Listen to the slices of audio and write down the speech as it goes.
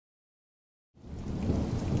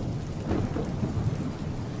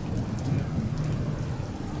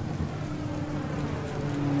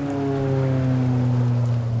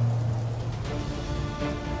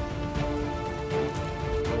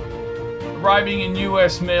arriving in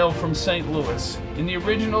U.S. mail from St. Louis in the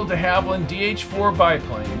original de Havilland DH-4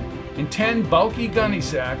 biplane and 10 bulky gunny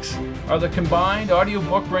sacks are the combined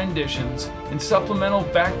audiobook renditions and supplemental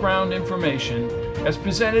background information as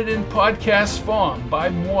presented in podcast form by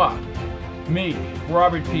me,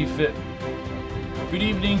 Robert P. Fitton. Good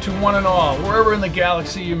evening to one and all, wherever in the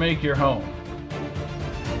galaxy you make your home.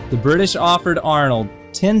 The British offered Arnold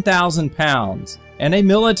 10,000 pounds and a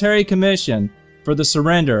military commission for the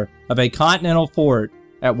surrender of a continental fort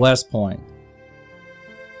at West Point.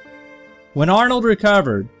 When Arnold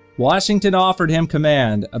recovered, Washington offered him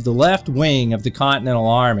command of the left wing of the Continental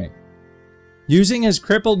Army. Using his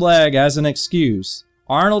crippled leg as an excuse,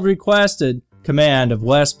 Arnold requested command of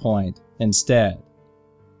West Point instead.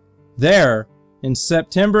 There, in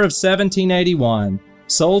September of 1781,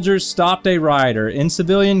 soldiers stopped a rider in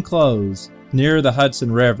civilian clothes near the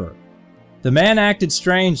Hudson River. The man acted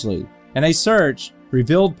strangely, and a search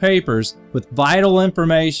revealed papers with vital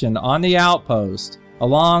information on the outpost,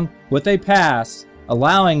 along with a pass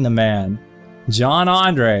allowing the man, John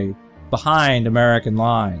Andre, behind American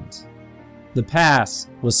lines. The pass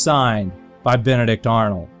was signed by Benedict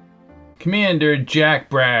Arnold. Commander Jack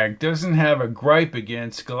Bragg doesn't have a gripe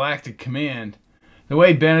against Galactic Command the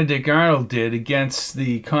way Benedict Arnold did against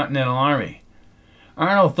the Continental Army.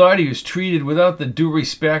 Arnold thought he was treated without the due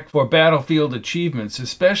respect for battlefield achievements,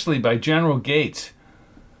 especially by General Gates.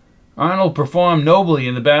 Arnold performed nobly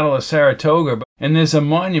in the Battle of Saratoga, and there's a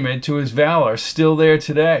monument to his valor still there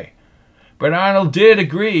today. But Arnold did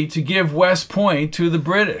agree to give West Point to the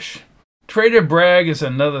British. Traitor Bragg is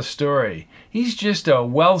another story. He's just a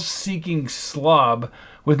wealth-seeking slob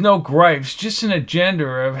with no gripes, just an agenda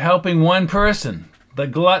of helping one person, the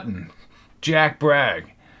glutton, Jack Bragg.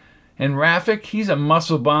 And Rafac, he's a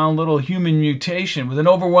muscle-bound little human mutation with an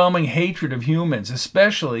overwhelming hatred of humans,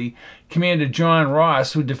 especially Commander John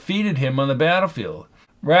Ross, who defeated him on the battlefield.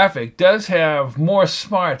 Rafac does have more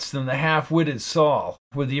smarts than the half-witted Sol.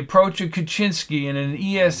 With the approach of Kaczynski in an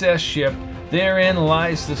ESS ship, therein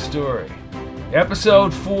lies the story.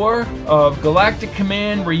 Episode 4 of Galactic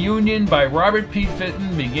Command Reunion by Robert P.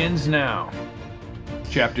 Fitton begins now.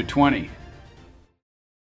 Chapter 20.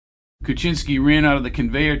 Kaczynski ran out of the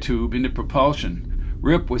conveyor tube into propulsion.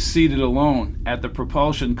 Rip was seated alone at the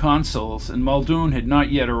propulsion consoles, and Muldoon had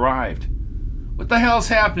not yet arrived. What the hell's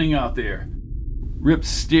happening out there? Rip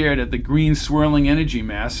stared at the green swirling energy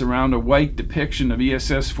mass around a white depiction of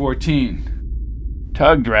ESS-14.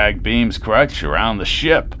 Tug drag beams crutch around the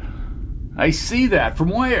ship. I see that. From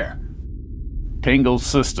where? Tengal's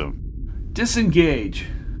system. Disengage.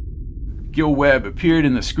 Gil Webb appeared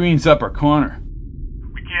in the screen's upper corner.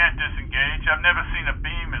 We can't disengage. I've never seen a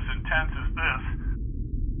beam as intense as this.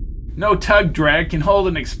 No tug drag can hold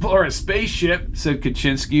an Explorer spaceship, said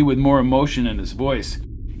Kaczynski with more emotion in his voice.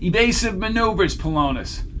 Evasive maneuvers,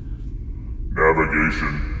 Polonus.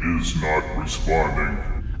 Navigation is not responding.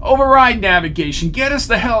 Override navigation. Get us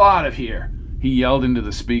the hell out of here, he yelled into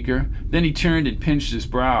the speaker. Then he turned and pinched his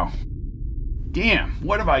brow. Damn,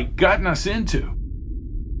 what have I gotten us into?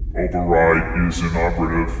 Override is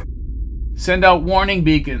inoperative. Send out warning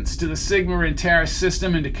beacons to the Sigma Rentaris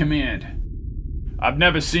system and to command. I've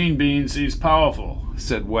never seen beings these powerful,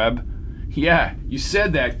 said Webb. Yeah, you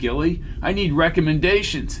said that, Gilly. I need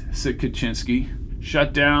recommendations, said Kaczynski.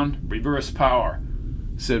 Shut down, reverse power,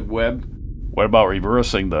 said Webb. What about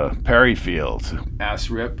reversing the Perry fields? Asked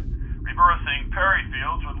Rip. Reversing Perry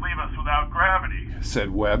fields would leave us without gravity,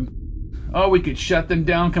 said Webb. Oh, we could shut them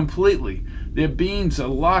down completely. Their beams are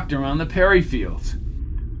locked around the Perry fields.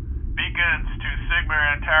 Beacons to Sigma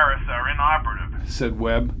Rentaris are inoperative, said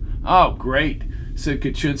Webb. Oh, great, said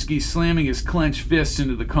Kaczynski, slamming his clenched fist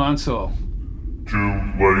into the console. Too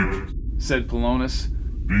late, said Polonus.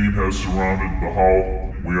 Beam has surrounded the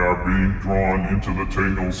hull. We are being drawn into the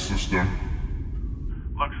Tengal system.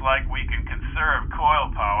 Looks like we can conserve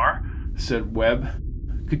coil power, said Webb.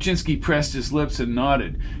 Kaczynski pressed his lips and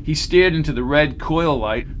nodded. He stared into the red coil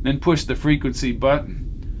light, then pushed the frequency button.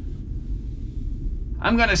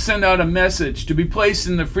 I'm going to send out a message to be placed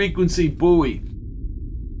in the frequency buoy.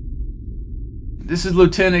 This is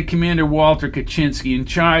Lieutenant Commander Walter Kaczynski in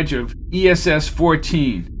charge of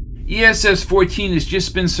ESS-14. ESS-14 has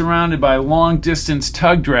just been surrounded by long-distance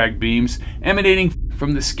tug drag beams emanating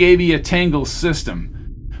from the Scaeva Tengal system.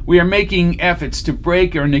 We are making efforts to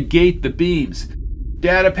break or negate the beams.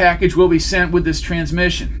 Data package will be sent with this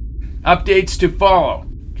transmission. Updates to follow.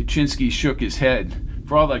 Kaczynski shook his head.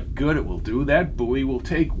 For all the good it will do, that buoy will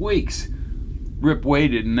take weeks. Rip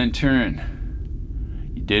waited and then turned.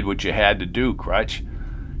 You did what you had to do, Crutch.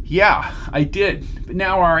 Yeah, I did. But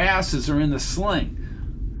now our asses are in the sling.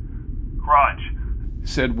 Crutch,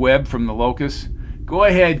 said Webb from the Locust. Go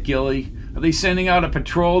ahead, Gilly. Are they sending out a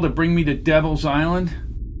patrol to bring me to Devil's Island?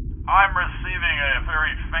 I'm receiving a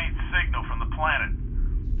very faint signal from the planet.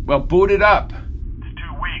 Well, boot it up. It's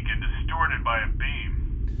too weak and distorted by a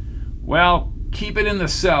beam. Well, keep it in the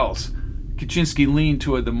cells. Kaczynski leaned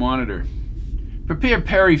toward the monitor. Prepare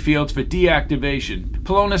Perry fields for deactivation.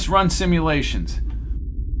 Polonus, run simulations.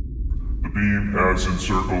 The beam has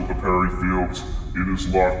encircled the Perry fields. It is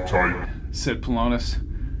locked tight, said Polonus.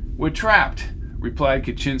 We're trapped, replied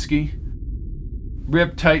Kaczynski.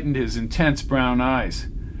 Rip tightened his intense brown eyes.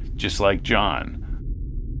 Just like John.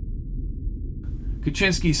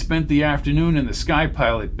 Kaczynski spent the afternoon in the sky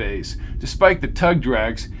pilot bays. Despite the tug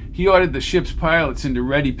drags, he ordered the ship's pilots into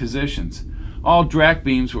ready positions. All drac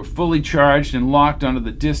beams were fully charged and locked onto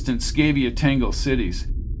the distant Scaeva Tengal cities.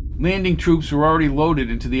 Landing troops were already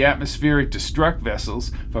loaded into the atmospheric destruct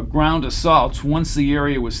vessels for ground assaults once the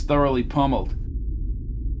area was thoroughly pummeled.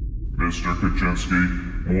 Mr.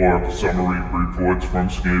 Kaczynski, more summary reports from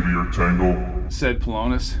Scaeva Tengal, said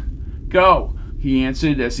Polonus. Go, he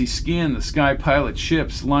answered as he scanned the sky pilot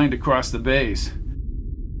ships lined across the bays.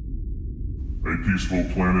 A peaceful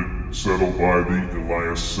planet settled by the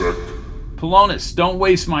Elias Sect. Polonus, don't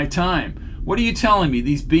waste my time. What are you telling me?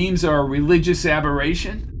 These beams are a religious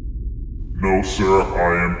aberration? No, sir.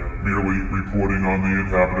 I am merely reporting on the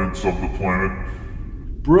inhabitants of the planet.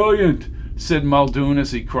 Brilliant, said Muldoon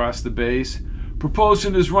as he crossed the bays.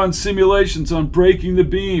 Propulsion has run simulations on breaking the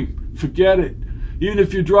beam. Forget it. Even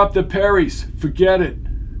if you drop the Perrys, forget it.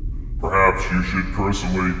 Perhaps you should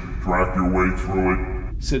personally track your way through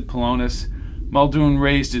it, said Polonus. Muldoon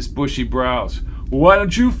raised his bushy brows. Well, why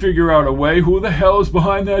don't you figure out a way? Who the hell is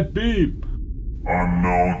behind that beam?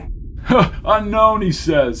 Unknown. Unknown, he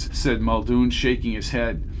says, said Muldoon, shaking his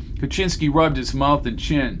head. Kaczynski rubbed his mouth and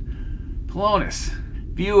chin. Polonus,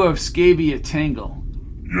 view of Scaeva Tengal.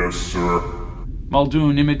 Yes, sir.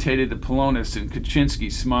 Muldoon imitated the Polonus and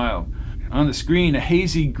Kaczynski smiled. On the screen, a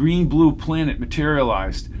hazy green-blue planet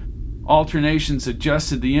materialized. Alternations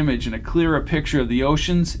adjusted the image, and a clearer picture of the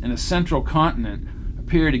oceans and a central continent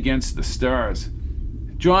appeared against the stars.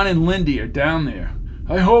 John and Lindy are down there.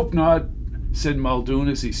 I hope not, said Muldoon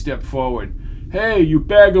as he stepped forward. Hey, you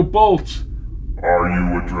bag of bolts! Are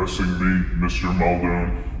you addressing me, Mr.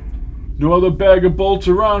 Muldoon? No other bag of bolts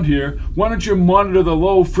around here. Why don't you monitor the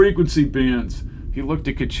low-frequency bands? He looked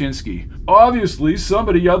at Kaczynski. Obviously,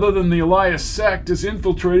 somebody other than the Elias Sect has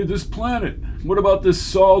infiltrated this planet. What about this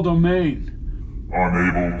Sol domain?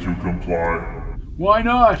 Unable to comply. Why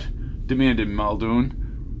not? Demanded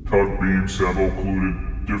Muldoon. Tug beams have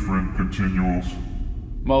occluded different continuals.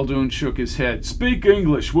 Muldoon shook his head. Speak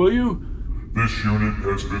English, will you? This unit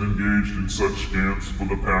has been engaged in such scans for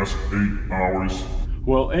the past 8 hours.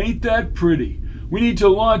 Well, ain't that pretty? We need to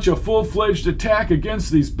launch a full-fledged attack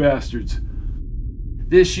against these bastards.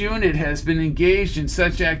 This unit has been engaged in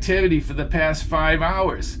such activity for the past 5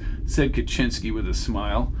 hours, said Kaczynski with a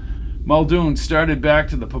smile. Muldoon started back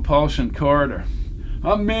to the propulsion corridor.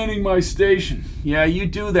 I'm manning my station. Yeah, you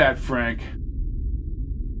do that, Frank.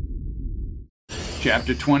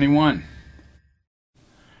 Chapter 21.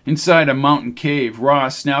 Inside a mountain cave,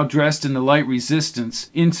 Ross, now dressed in the light resistance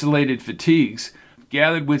insulated fatigues,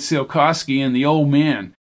 gathered with Tsiolkovsky and the old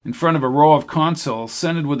man in front of a row of consoles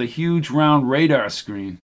centered with a huge round radar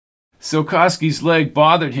screen. Tsiolkovsky's leg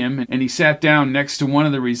bothered him, and he sat down next to one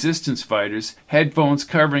of the resistance fighters, headphones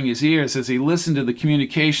covering his ears as he listened to the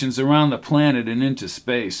communications around the planet and into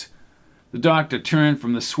space. The doctor turned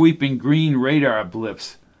from the sweeping green radar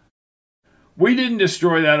blips. We didn't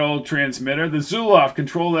destroy that old transmitter. The Zulov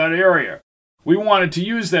controlled that area. We wanted to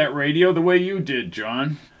use that radio the way you did,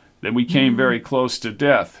 John. Then we came very close to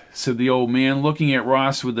death, said the old man, looking at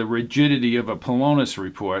Ross with the rigidity of a Polonus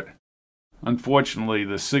report. Unfortunately,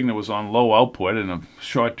 the signal was on low output and of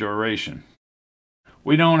short duration.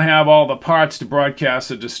 We don't have all the parts to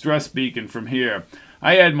broadcast a distress beacon from here.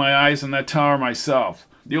 I had my eyes on that tower myself.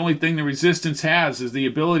 The only thing the Resistance has is the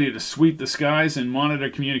ability to sweep the skies and monitor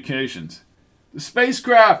communications. The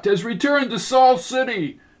spacecraft has returned to Sol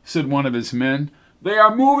City, said one of his men. They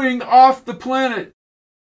are moving off the planet.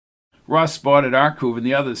 Ross spotted Arkov and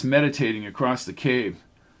the others meditating across the cave.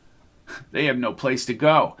 They have no place to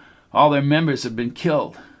go. All their members have been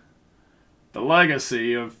killed. The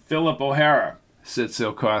legacy of Philip O'Hara, said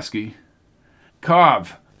Tsiolkovsky.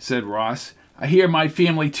 Kov, said Ross. I hear my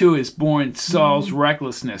family too is born Sol's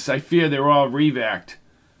recklessness. I fear they're all revaced.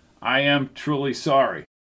 I am truly sorry.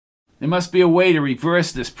 There must be a way to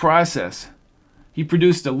reverse this process. He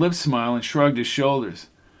produced a lip smile and shrugged his shoulders.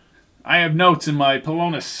 I have notes in my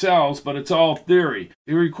Polonus cells, but it's all theory.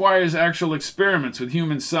 It requires actual experiments with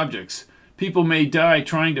human subjects. People may die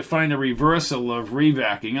trying to find a reversal of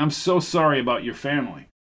revacing. I'm so sorry about your family.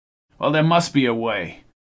 Well, there must be a way.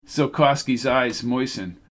 Tsiolkovsky's eyes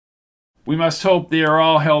moistened. We must hope they are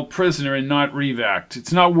all held prisoner and not revaced.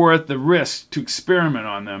 It's not worth the risk to experiment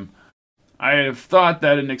on them. I have thought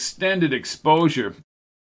that an extended exposure...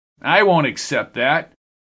 I won't accept that.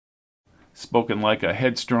 Spoken like a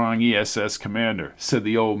headstrong ESS commander, said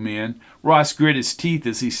the old man. Ross grit his teeth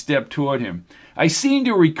as he stepped toward him. I seem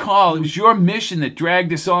to recall it was your mission that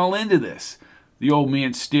dragged us all into this. The old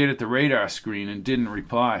man stared at the radar screen and didn't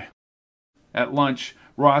reply. At lunch,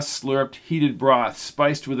 Ross slurped heated broth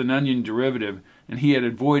spiced with an onion derivative, and he had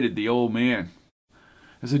avoided the old man.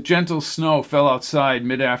 As a gentle snow fell outside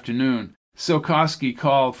mid-afternoon, Tsiolkovsky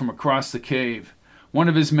called from across the cave. One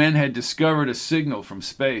of his men had discovered a signal from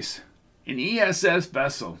space. An ESS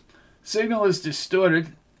vessel. Signal is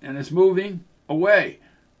distorted and is moving away,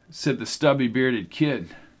 said the stubby-bearded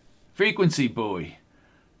kid. Frequency buoy,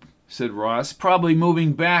 said Ross, probably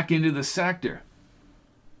moving back into the sector.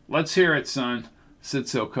 Let's hear it, son, said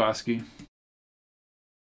Tsiolkovsky.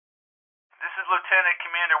 This is Lieutenant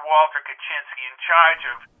Commander Walter Kaczynski in charge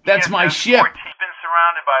of... That's my ship! He's been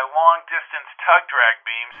surrounded by long-distance tug-drag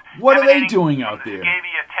beams... What are they doing out there?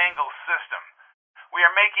 Scaeva Tengal system. We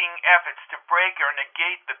are making efforts to break or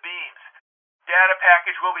negate the beams. Data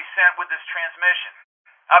package will be sent with this transmission.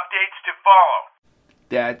 Updates to follow.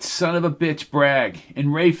 That son of a bitch Bragg and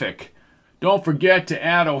Rafac. Don't forget to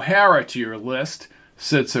add O'Hara to your list,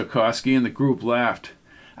 said Tsiolkovsky, and the group laughed.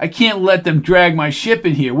 I can't let them drag my ship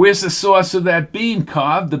in here. Where's the source of that beam,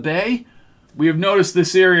 Kov? The bay? We have noticed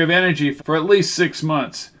this area of energy for at least 6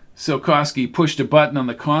 months. Tsiolkovsky pushed a button on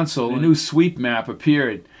the console and a new sweep map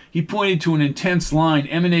appeared. He pointed to an intense line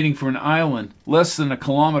emanating from an island less than a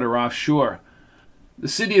kilometer offshore. The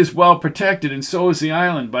city is well protected, and so is the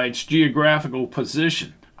island by its geographical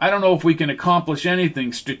position. I don't know if we can accomplish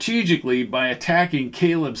anything strategically by attacking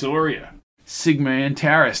Caleb's Aurea. Sigma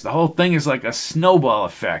Antares, the whole thing is like a snowball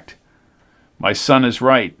effect. My son is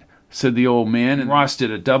right, said the old man, and Ross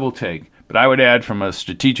did a double take. But I would add from a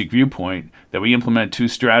strategic viewpoint that we implement 2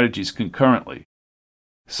 strategies concurrently.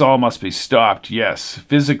 Sol must be stopped, yes,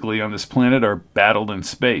 physically on this planet or battled in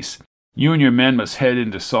space. You and your men must head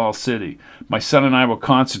into Sol City. My son and I will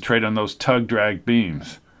concentrate on those tug-drag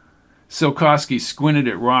beams. Tsiolkovsky squinted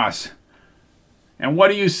at Ross. And what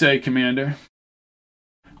do you say, Commander?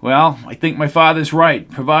 Well, I think my father's right,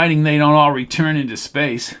 providing they don't all return into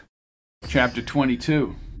space. Chapter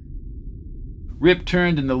 22. Rip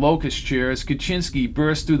turned in the locust chair as Kaczynski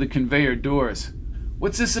burst through the conveyor doors.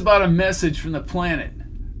 What's this about a message from the planet?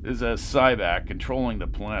 There's a Cyvac controlling the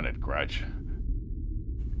planet, Crutch.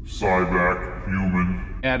 Cyvac,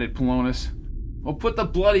 human, added Polonus. Well, put the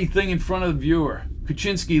bloody thing in front of the viewer.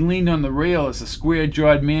 Kaczynski leaned on the rail as a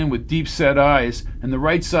square-jawed man with deep-set eyes, and the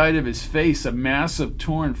right side of his face, a mass of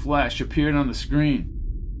torn flesh, appeared on the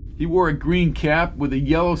screen. He wore a green cap with a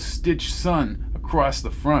yellow-stitched sun across the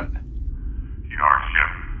front. Your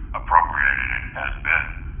ship, appropriated has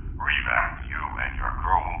been. Revac, you and your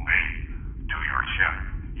crew will be. To your ship,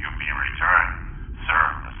 you be returned.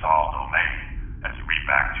 Serve the Sol domain as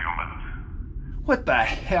revac humans. What the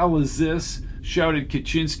hell is this? Shouted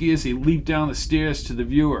Kaczynski as he leaped down the stairs to the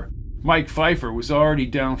viewer. Mike Pfeiffer was already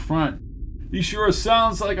down front. He sure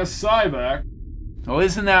sounds like a Cyvac. Oh,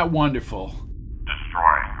 isn't that wonderful?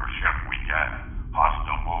 Destroying your ship we can.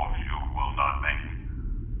 Hostile moves you will not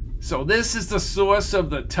make. So this is the source of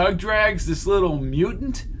the tug drags, this little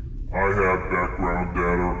mutant? I have background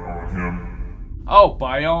data on him. Oh,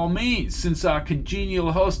 by all means. Since our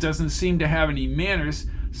congenial host doesn't seem to have any manners,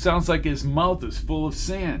 sounds like his mouth is full of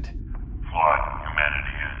sand. Flawed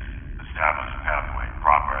humanity is. Establish a pathway,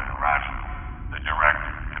 proper and rational. The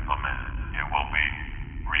directive implemented. It will be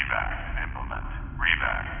revac and implement.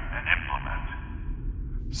 Revac and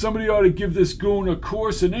implement. Somebody ought to give this goon a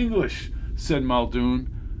course in English, said Muldoon.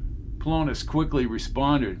 Polonus quickly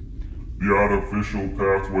responded. The artificial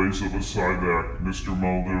pathways of a Cyvac, Mr.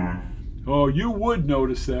 Muldoon. Oh, you would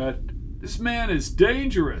notice that. This man is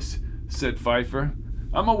dangerous, said Pfeiffer.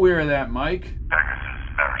 I'm aware of that, Mike.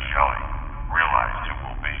 Pegasus-Merisheli. Realized it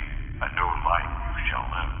will be. A new life you shall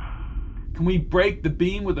live. Can we break the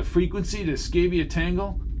beam with a frequency to Scaeva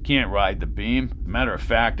Tengal? Can't ride the beam. Matter of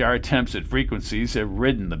fact, our attempts at frequencies have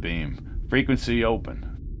ridden the beam. Frequency open.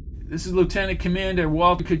 This is Lieutenant Commander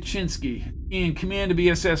Walter Kaczynski, in command of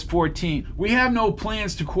ESS 14. We have no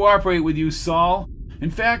plans to cooperate with you, Sol. In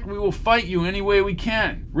fact, we will fight you any way we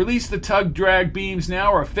can. Release the tug-drag beams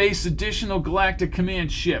now or face additional Galactic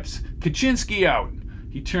Command ships. Kaczynski out.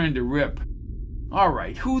 He turned to Rip. All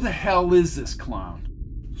right, who the hell is this clown?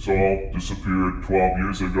 Sol disappeared 12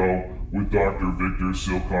 years ago with Dr. Victor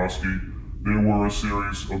Tsiolkovsky, there were a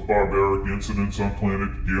series of barbaric incidents on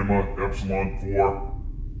planet Gamma Epsilon 4.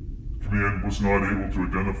 Command was not able to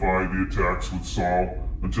identify the attacks with Sol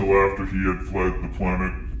until after he had fled the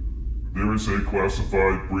planet. There is a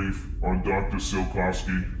classified brief on Dr.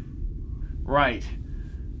 Tsiolkovsky. Right.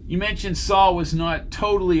 You mentioned Sol was not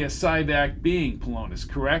totally a Cyvac being, Polonus,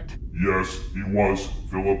 correct? Yes, he was,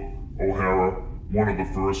 Philip O'Hara, one of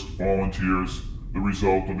the first volunteers, the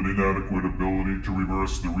result of an inadequate ability to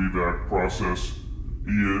reverse the revac process.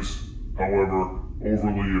 He is, however,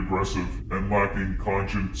 overly aggressive and lacking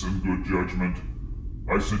conscience and good judgment.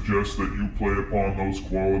 I suggest that you play upon those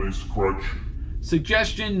qualities, Crutch.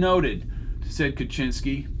 Suggestion noted, said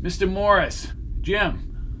Kaczynski. Mr. Morris, Jim.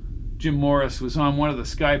 Jim Morris was on one of the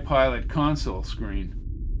Sky Pilot console screen.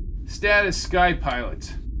 Status Sky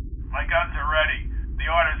Pilots. My guns are ready. The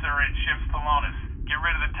orders are in ship's Polonus. Get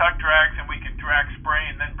rid of the tug drags and we can drag spray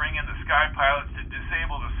and then bring in the Sky Pilots to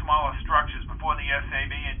disable the smaller structures before the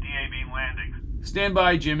SAB and DAB landings. Stand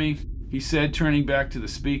by, Jimmy, he said, turning back to the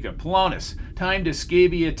speaker. Polonus, time to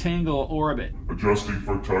Scaeva Tengal orbit. Adjusting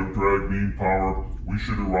for tug drag beam power, we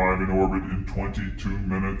should arrive in orbit in 22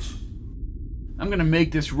 minutes. I'm gonna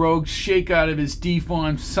make this rogue shake out of his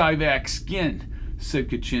deformed Cyvac skin, said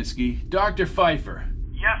Kaczynski. Dr. Pfeiffer.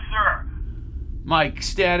 Yes, sir. Mike,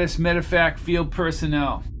 status medevac field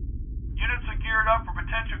personnel. Units are geared up for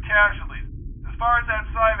potential casualties. As far as that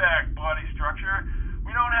Cyvac body structure,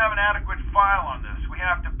 we don't have an adequate file on this. We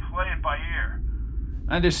have to play it by ear.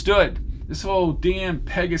 Understood. This whole damn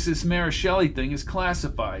Pegasus-Merisheli thing is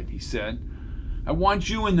classified, he said. I want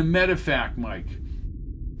you in the medevac, Mike.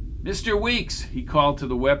 Mr. Weeks, he called to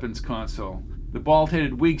the weapons console. The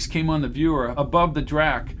bald-headed Weeks came on the viewer above the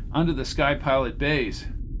drac under the Sky Pilot bays.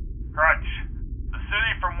 Crutch, the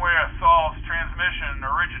city from where Sol's transmission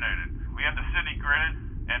originated. We have the city gridded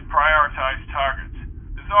and prioritized targets.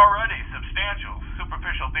 There's already substantial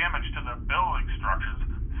superficial damage to the building structures.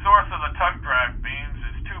 Source of the tug drag beams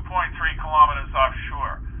is 2.3 kilometers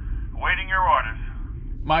offshore. Awaiting your orders.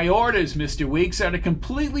 My orders, Mr. Weeks, are to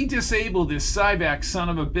completely disable this Cyvac son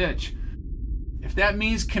of a bitch. If that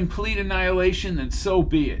means complete annihilation, then so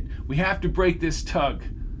be it. We have to break this tug.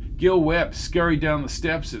 Gil Webb scurried down the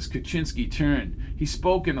steps as Kaczynski turned. He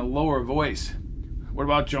spoke in a lower voice. What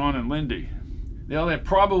about John and Lindy? They're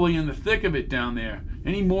probably in the thick of it down there.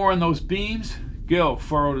 Any more on those beams? Gil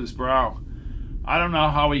furrowed his brow. I don't know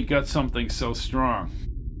how he got something so strong.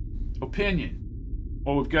 Opinion.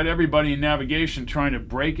 Well, we've got everybody in navigation trying to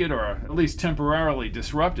break it or at least temporarily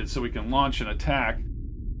disrupt it so we can launch an attack.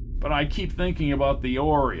 But I keep thinking about the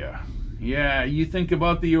Aurea. Yeah, you think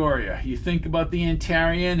about the Aurea. You think about the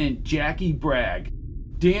Antarian and Jackie Bragg.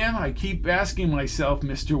 Damn, I keep asking myself,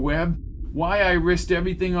 Mr. Webb, why I risked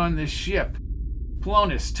everything on this ship.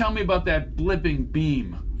 Polonus, tell me about that blipping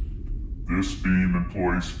beam. This beam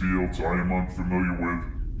employs fields I am unfamiliar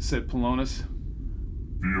with, said Polonus.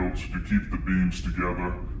 Fields to keep the beams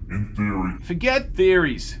together, in theory. Forget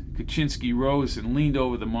theories. Kaczynski rose and leaned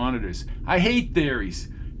over the monitors. I hate theories.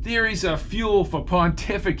 Theories are fuel for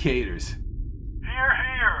pontificators. Hear,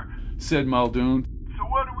 hear, said Muldoon. So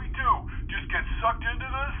what do we do? Just get sucked into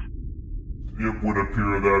this? It would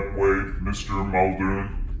appear that way, Mr.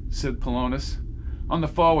 Muldoon, said Polonus. On the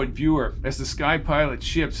forward viewer, as the Sky Pilot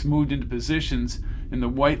ships moved into positions in the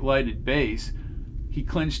white-lighted bays, he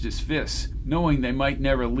clenched his fists, knowing they might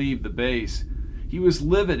never leave the bays. He was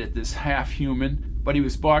livid at this half-human, but he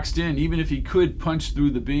was boxed in even if he could punch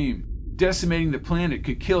through the beam. Decimating the planet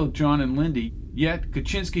could kill John and Lindy, yet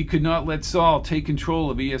Kaczynski could not let Sol take control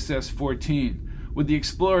of ESS-14. With the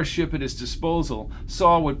Explorer ship at his disposal,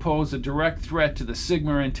 Sol would pose a direct threat to the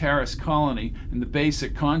Sigma Antares colony and the base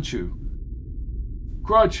at Conchu.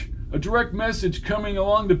 Crutch, a direct message coming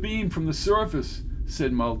along the beam from the surface,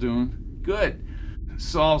 said Muldoon. Good.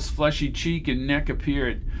 Sol's fleshy cheek and neck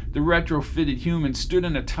appeared. The retrofitted human stood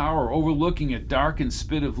in a tower overlooking a darkened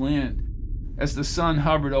spit of land. As the sun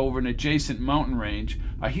hovered over an adjacent mountain range,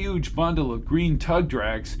 a huge bundle of green tug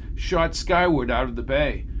drags shot skyward out of the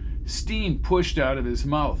bay. Steam pushed out of his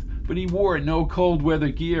mouth, but he wore no cold weather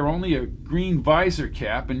gear, only a green visor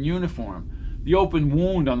cap and uniform. The open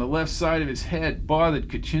wound on the left side of his head bothered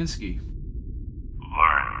Kaczynski.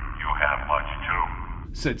 Learn, you have much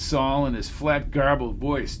too, said Sol in his flat, garbled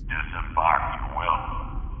voice. Disembark you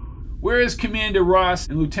will. Where is Commander Ross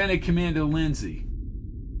and Lieutenant Commander Lindsay?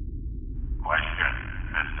 Question,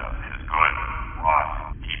 mister, is good.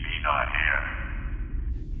 Ross, he be not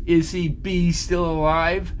here. Is he B still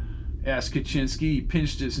alive? Asked Kaczynski. He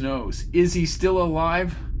pinched his nose. Is he still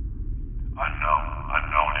alive?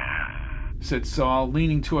 Unknown it is, said Sol,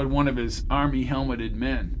 leaning toward one of his army-helmeted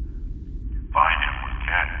men.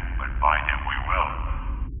 find him, we will.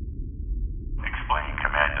 Explain,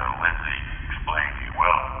 Commander Lindsay. Explain, he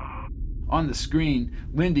will. On the screen,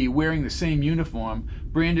 Lindy, wearing the same uniform,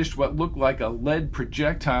 brandished what looked like a lead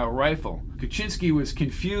projectile rifle. Kaczynski was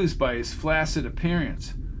confused by his flaccid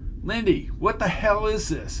appearance. Lindy, what the hell is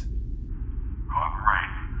this? Cooperate.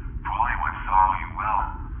 Fully with Sol, you will.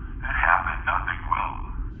 It happened, nothing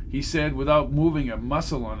will. He said without moving a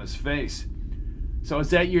muscle on his face. So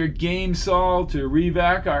is that your game, Sol, to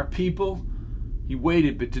revac our people? He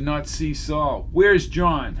waited but did not see Sol. Where's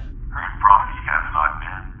John? Heard from he has not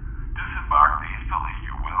been. Disembark peacefully,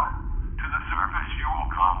 you will. To the surface you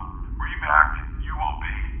will come. Revac you will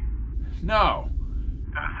be. No.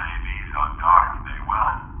 SAVs on guard, they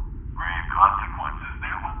will. Grave consequences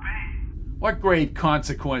there will be. What grave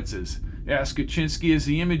consequences? Asked Kaczynski as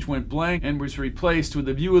the image went blank and was replaced with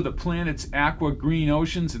a view of the planet's aqua-green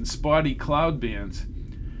oceans and spotty cloud bands.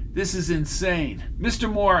 This is insane.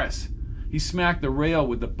 Mr. Morris! He smacked the rail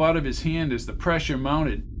with the butt of his hand as the pressure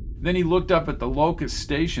mounted. Then he looked up at the locust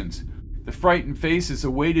stations. The frightened faces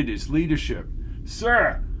awaited his leadership.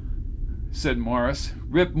 Sir, said Morris.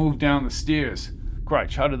 Rip moved down the stairs.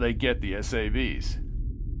 Crutch, how do they get the SAVs?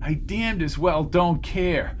 I damned as well don't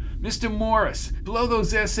care. Mr. Morris, blow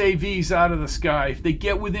those SAVs out of the sky if they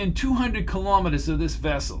get within 200 kilometers of this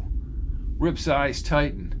vessel. Rip's eyes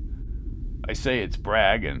tightened. I say it's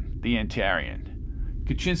Bragg and the Antarian.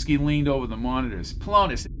 Kaczynski leaned over the monitors.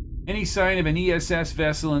 Polonus, any sign of an ESS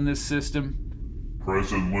vessel in this system?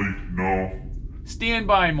 Presently, no. Stand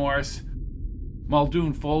by, Morris.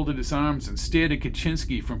 Muldoon folded his arms and stared at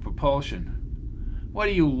Kaczynski from propulsion. What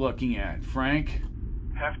are you looking at, Frank?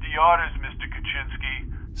 Hefty orders, Mr.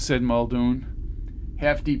 Kaczynski, said Muldoon.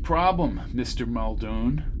 Hefty problem, Mr.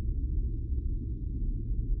 Muldoon.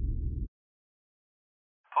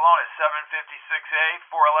 Polonus 756A,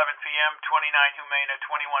 4:11 p.m., 29 Humana,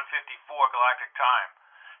 2154 Galactic Time.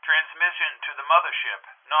 Transmission to the mothership,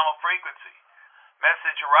 normal frequency.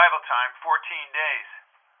 Message arrival time, 14 days.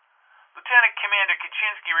 Lieutenant Commander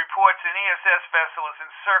Kaczynski reports an ESS vessel is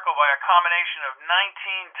encircled by a combination of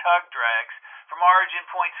 19 tug drags from origin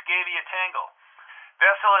point Scaeva Tengal.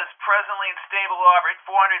 Vessel is presently in stable orbit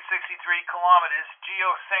 463 kilometers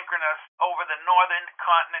geosynchronous over the northern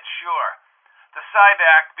continent shore. The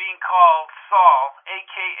Cyvac, being called Sol,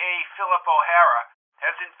 a.k.a. Philip O'Hara,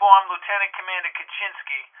 has informed Lieutenant Commander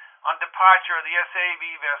Kaczynski on departure of the SAV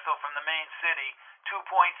vessel from the main city, 2.6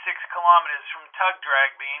 kilometers from tug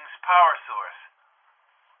drag beam's power source.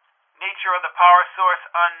 Nature of the power source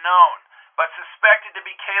unknown, but suspected to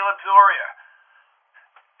be Caleb's Aurea.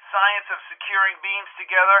 Science of securing beams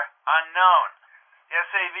together unknown.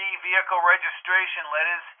 SAV vehicle registration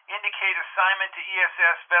letters indicate assignment to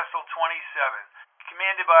ESS Vessel 27,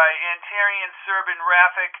 commanded by Antarian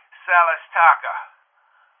Rafac Salastaka,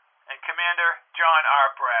 and Commander John R.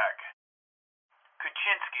 Bragg.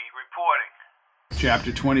 Kaczynski reporting.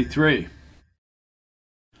 Chapter 23.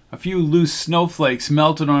 A few loose snowflakes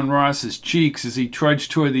melted on Ross's cheeks as he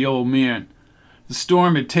trudged toward the old man. The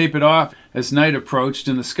storm had tapered off as night approached,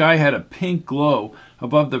 and the sky had a pink glow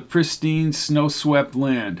above the pristine, snow-swept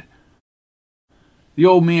land. The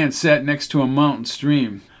old man sat next to a mountain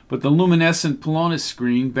stream, but the luminescent Polonus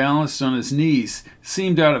screen balanced on his knees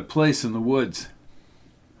seemed out of place in the woods.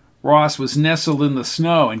 Ross was nestled in the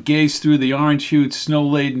snow and gazed through the orange-hued,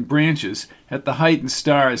 snow-laden branches at the heightened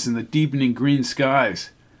stars and the deepening green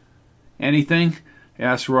skies. "Anything?"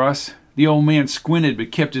 asked Ross. The old man squinted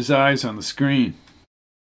but kept his eyes on the screen.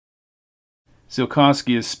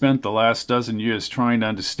 Tsiolkovsky has spent the last dozen years trying to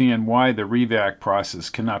understand why the revac process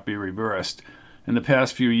cannot be reversed. In the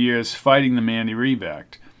past few years, fighting the man he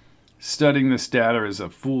revaced. Studying this data is a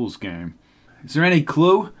fool's game. "Is there any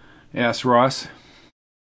clue?" asked Ross.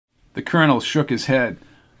 The colonel shook his head.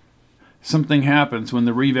 Something happens when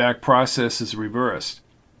the revac process is reversed.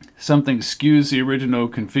 Something skews the original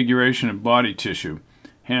configuration of body tissue,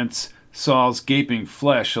 hence Sol's gaping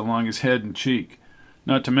flesh along his head and cheek,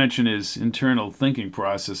 not to mention his internal thinking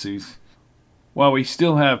processes. While we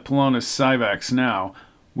still have Polonus Cyvacs now,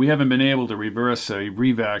 we haven't been able to reverse a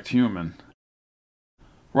revaced human.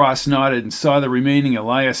 Ross nodded and saw the remaining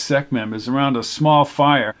Elias Sect members around a small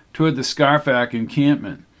fire toward the Scarfac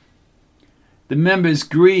encampment. The members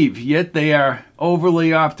grieve, yet they are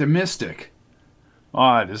overly optimistic.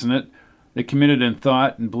 Odd, isn't it? They committed in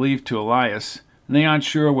thought and belief to Elias, and they aren't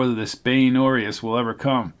sure whether this Bane Aureus will ever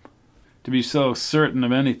come. To be so certain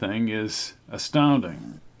of anything is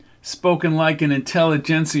astounding. Spoken like an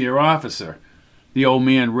Intelligentsia officer. The old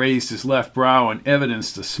man raised his left brow and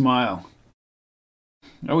evidenced a smile.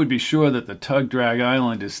 I would be sure that the Tug Drag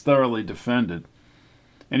Island is thoroughly defended.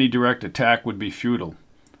 Any direct attack would be futile.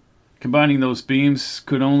 Combining those beams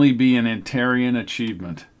could only be an Antarian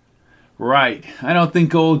achievement. Right. I don't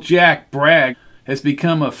think old Jack Bragg has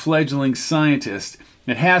become a fledgling scientist.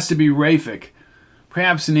 It has to be Rafac.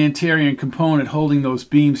 Perhaps an Antarian component holding those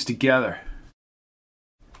beams together.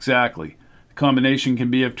 Exactly. The combination can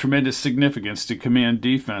be of tremendous significance to command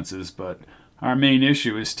defenses, but our main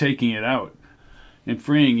issue is taking it out and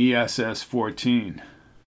freeing ESS-14.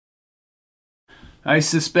 I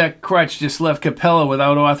suspect Crutch just left Capella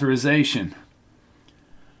without authorization.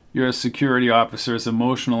 Your security officer is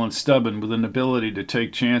emotional and stubborn with an ability to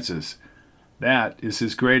take chances. That is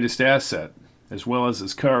his greatest asset, as well as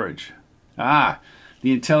his courage. Ah,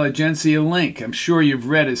 the Intelligentsia link. I'm sure you've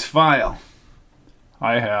read his file.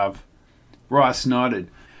 I have. Ross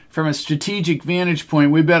nodded. From a strategic vantage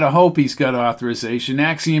point, we better hope he's got authorization.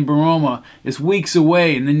 Axiom Baroma is weeks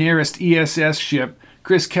away, and the nearest ESS ship,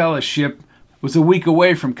 Chris Keller's ship, was a week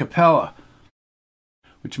away from Capella.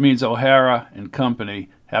 Which means O'Hara and company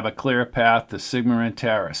have a clear path to Sigma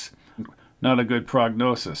Antares. Not a good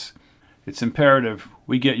prognosis. It's imperative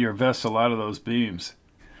we get your vessel out of those beams.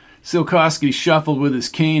 Tsiolkovsky shuffled with his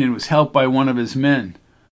cane and was helped by one of his men.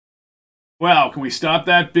 Well, can we stop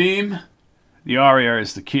that beam? The Aria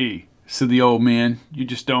is the key, said the old man. You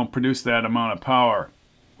just don't produce that amount of power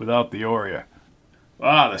without the Aria.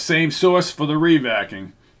 Ah, the same source for the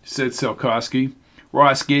revacing, said Tsiolkovsky.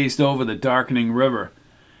 Ross gazed over the darkening river.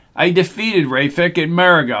 I defeated Rafac at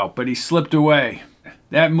Marigout, but he slipped away.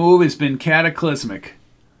 That move has been cataclysmic.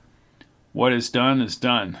 What is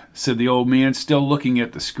done, said the old man, still looking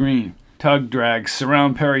at the screen. Tug drags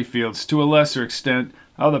surround Perryfields, to a lesser extent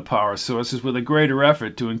other power sources with a greater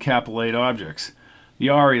effort to encapsulate objects. The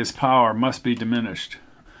Aria's power must be diminished.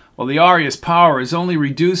 Well, the Aria's power is only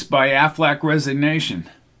reduced by Aflac resignation.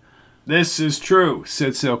 This is true,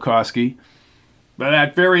 said Tsiolkovsky, but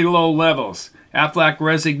at very low levels. Aflac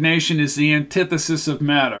resignation is the antithesis of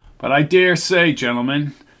matter. But I dare say,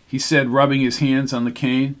 gentlemen, he said, rubbing his hands on the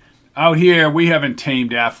cane, out here we haven't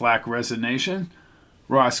tamed Aflac resignation.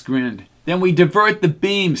 Ross grinned. Then we divert the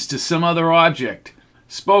beams to some other object.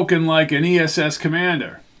 Spoken like an ESS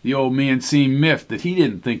commander. The old man seemed miffed that he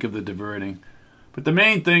didn't think of the diverting. But the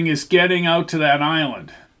main thing is getting out to that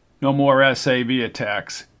island. No more SAV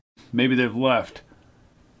attacks. Maybe they've left.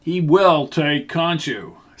 He will take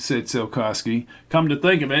Conchu, said Tsiolkovsky. Come to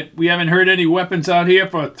think of it, we haven't heard any weapons out here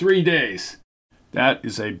for 3 days. That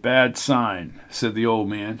is a bad sign, said the old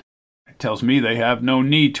man. It tells me they have no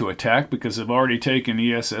need to attack because they've already taken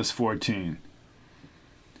ESS-14.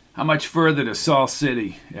 How much further to Sol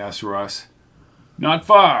City? Asked Ross. Not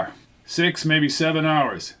far. 6, maybe 7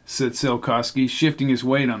 hours, said Tsiolkovsky, shifting his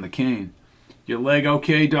weight on the cane. Your leg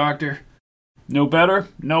okay, Doctor? No better,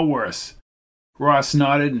 no worse. Ross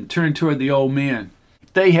nodded and turned toward the old man.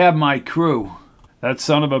 They have my crew. That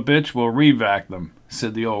son of a bitch will revac them,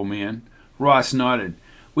 said the old man. Ross nodded.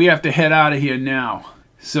 We have to head out of here now.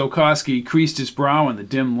 Tsiolkovsky creased his brow in the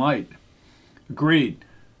dim light. Agreed.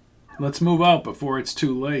 Let's move out before it's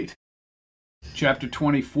too late. Chapter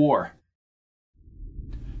 24.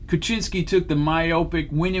 Kuczynski took the myopic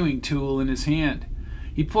winnowing tool in his hand.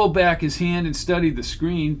 He pulled back his hand and studied the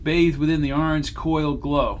screen, bathed within the orange coiled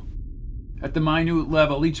glow. At the minute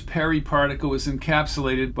level, each periparticle was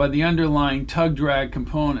encapsulated by the underlying tug-drag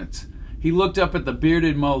components. He looked up at the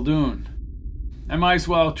bearded Muldoon. I might as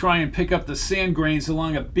well try and pick up the sand grains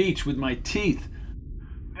along a beach with my teeth.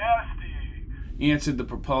 Nasty, answered the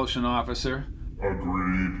propulsion officer.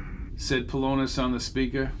 Agreed, said Polonus on the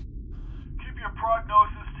speaker. Keep your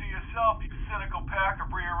prognosis to yourself, you cynical pack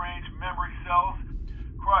of rearranged memory cells.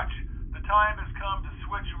 Crutch, the time has come to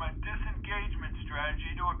switch from a disengagement strategy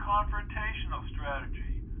to a confrontational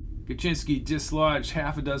strategy. Kuczynski dislodged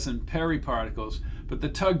half a dozen periparticles, but the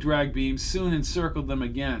tug-drag beams soon encircled them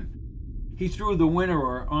again. He threw the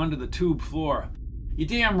winnower onto the tube floor. You're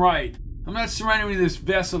damn right. I'm not surrendering this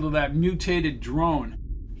vessel to that mutated drone.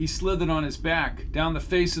 He slithered on his back, down the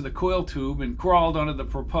face of the coil tube, and crawled onto the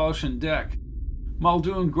propulsion deck.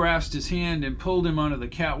 Muldoon grasped his hand and pulled him onto the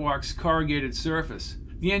catwalk's corrugated surface.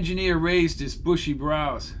 The engineer raised his bushy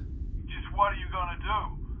brows. Just what are you going to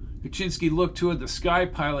do? Kuczynski looked toward the sky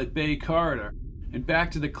pilot bay corridor and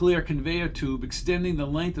back to the clear conveyor tube extending the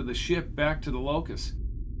length of the ship back to the locus.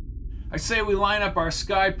 I say we line up our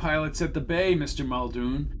sky pilots at the bay, Mr.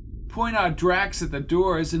 Muldoon. Point our Dracs at the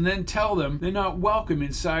doors and then tell them they're not welcome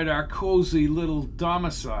inside our cozy little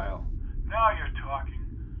domicile. Now you're talking.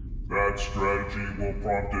 That strategy will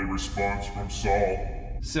prompt a response from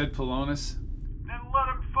Sol, said Polonus. Then let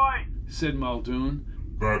him fight, said Muldoon.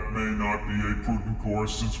 That may not be a prudent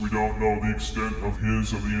course since we don't know the extent of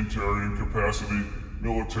his or the Antarian capacity,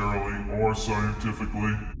 militarily or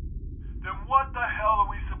scientifically. Then what the hell are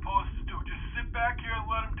we supposed to do? Just sit back here and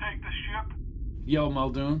let him take the ship? yelled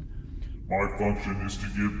Muldoon. My function is to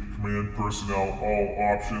give command personnel all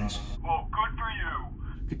options. Oh, good for you.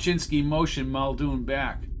 Kaczynski motioned Muldoon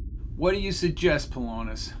back. What do you suggest,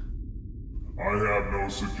 Polonus? I have no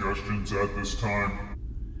suggestions at this time.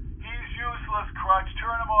 He's useless, Crutch.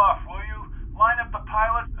 Turn him off, will you? Line up the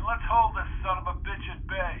pilot and let's hold this son of a bitch at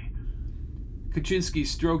bay. Kaczynski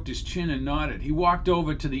stroked his chin and nodded. He walked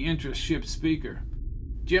over to the intership speaker.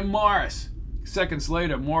 Jim Morris. Seconds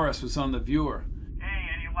later, Morris was on the viewer. Hey,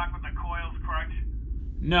 any luck with the coils, Crutch?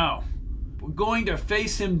 No. We're going to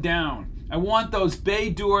face him down. I want those bay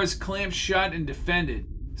doors clamped shut and defended.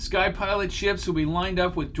 Sky pilot ships will be lined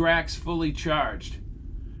up with Drax fully charged.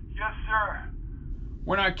 Yes, sir.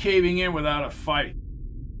 We're not caving in without a fight.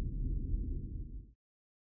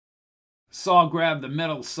 Sol grabbed the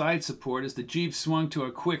metal side support as the Jeep swung to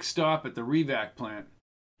a quick stop at the revac plant.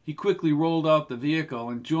 He quickly rolled out the vehicle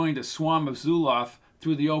and joined a swarm of Zoloff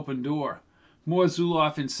through the open door. More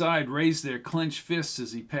Zoloff inside raised their clenched fists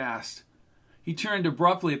as he passed. He turned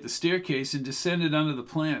abruptly at the staircase and descended under the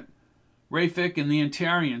plant. Rafac and the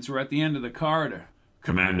Antarians were at the end of the corridor.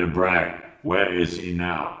 Commander Bragg, where is he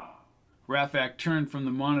now? Rafac turned from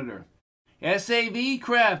the monitor. SAV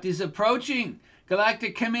craft is approaching.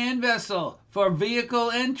 Galactic Command Vessel for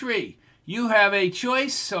vehicle entry. You have a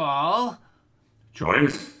choice, Sol.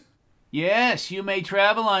 Choice? Yes, you may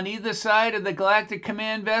travel on either side of the Galactic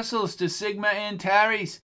Command Vessels to Sigma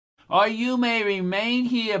Antares, or you may remain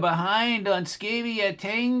here behind on Scaeva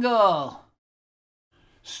Tengal.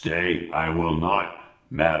 Stay, I will not.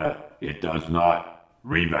 Matter, it does not.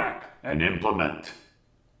 Revac and implement.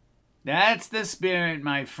 That's the spirit,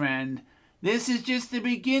 my friend. This is just the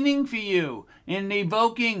beginning for you. In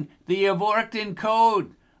evoking the Avorkton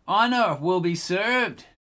code, honor will be served.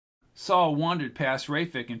 Sol wandered past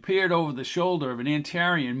Rafac and peered over the shoulder of an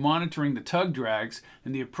Antarian monitoring the tug drags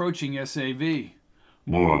and the approaching SAV.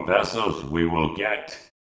 More vessels we will get.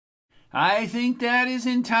 I think that is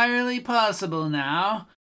entirely possible now.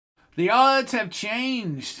 The odds have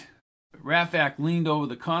changed. Rafac leaned over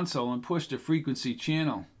the console and pushed a frequency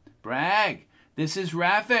channel. Bragg, this is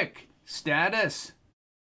Rafac. Status.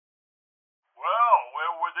 Well,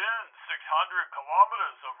 we're within 600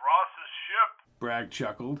 kilometers of Ross's ship. Bragg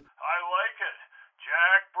chuckled. I like it.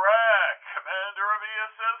 Jack Bragg, commander of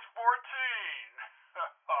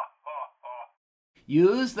ESS-14.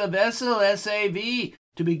 Use the vessel SAV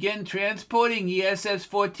to begin transporting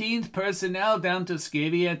ESS-14's personnel down to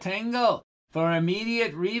Scaeva Tengal for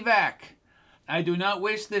immediate revac. I do not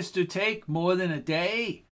wish this to take more than a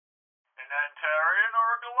day. An Antarian or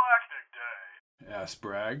a galactic day? Asked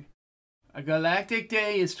Bragg. A galactic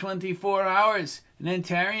day is 24 hours. An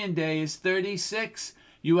Antarian day is 36.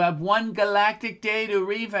 You have one galactic day to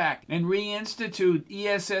revac and reinstitute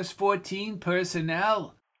ESS-14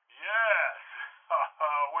 personnel. Yes.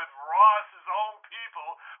 With Ross's own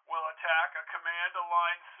people, we'll attack a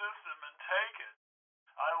command-aligned system and take it.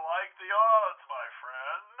 I like the odds, my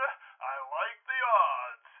friend. I like the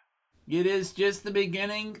odds. It is just the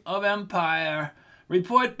beginning of Empire.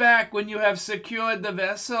 Report back when you have secured the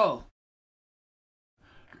vessel.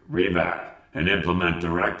 Revac and implement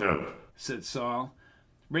directive, said Sol.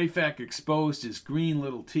 Rafac exposed his green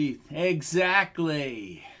little teeth.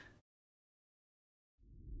 Exactly.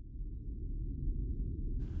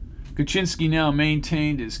 Kaczynski now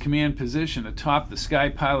maintained his command position atop the Sky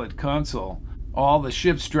Pilot console. All the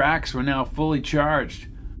ship's Dracs were now fully charged.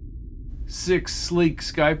 6 sleek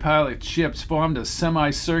Sky Pilot ships formed a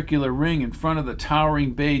semicircular ring in front of the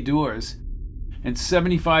towering bay doors, and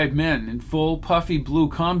 75 men in full puffy blue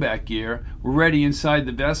combat gear were ready inside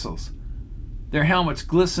the vessels. Their helmets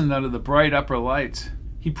glistened under the bright upper lights.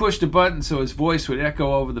 He pushed a button so his voice would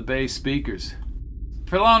echo over the bay speakers.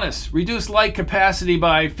 Polonus, reduce light capacity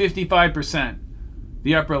by 55%.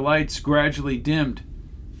 The upper lights gradually dimmed.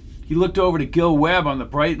 He looked over to Gil Webb on the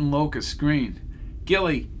Brighton Locust screen.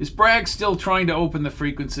 Gilly, is Bragg still trying to open the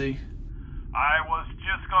frequency? I was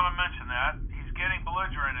just going to mention that. He's getting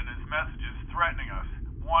belligerent in his messages, threatening us,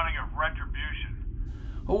 wanting a retribution.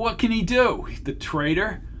 Well, what can he do? The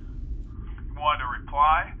traitor? You want to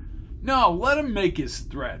reply? No, let him make his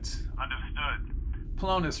threats. Understood.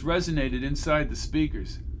 Polonus resonated inside the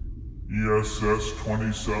speakers.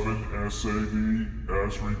 ESS-27 SAV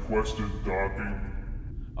as requested docking.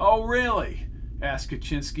 Oh, really? Asked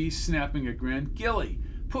Kaczynski, snapping a grin. Gilly,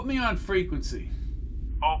 put me on frequency.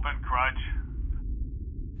 Open, Crutch.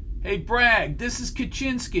 Hey, Bragg, this is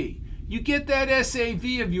Kaczynski. You get that SAV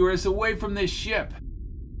of yours away from this ship.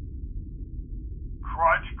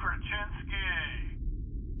 Crutch Kraczynski.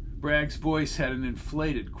 Bragg's voice had an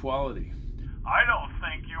inflated quality. I don't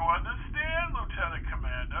think you understand, Lieutenant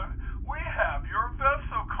Commander. We have your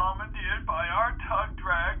vessel commandeered by our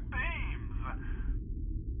tug-drag beams.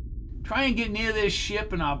 Try and get near this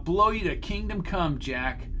ship and I'll blow you to kingdom come,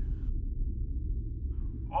 Jack.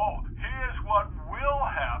 Oh, here's what will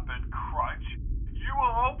happen, Crutch. You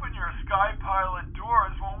will open your sky pilot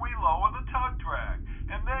doors when we lower the tug drag,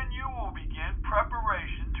 and then you will begin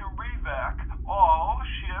preparation to revac all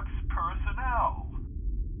ship's personnel.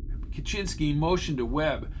 Kaczynski motioned to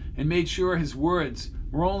Webb and made sure his words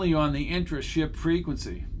were only on the intra-ship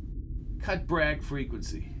frequency. Cut Bragg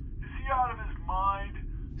frequency. Is he out of his mind?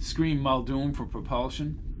 Screamed Muldoon for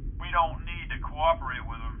propulsion. We don't need to cooperate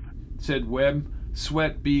with him, said Webb,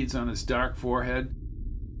 sweat beads on his dark forehead.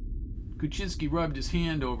 Kaczynski rubbed his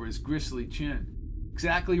hand over his gristly chin.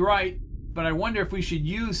 Exactly right, but I wonder if we should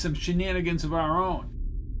use some shenanigans of our own.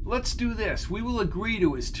 Let's do this. We will agree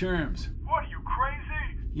to his terms. What, are you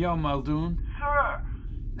crazy? Yelled Muldoon. Sir!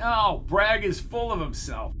 No, Bragg is full of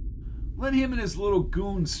himself. Let him and his little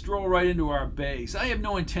goons stroll right into our base. I have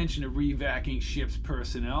no intention of revacking ship's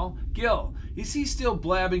personnel. Gil, is he still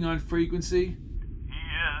blabbing on frequency? He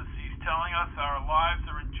is. He's telling us our lives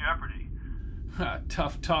are in jeopardy. Ha,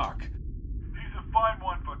 tough talk. He's a fine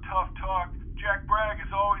one for tough talk. Jack Bragg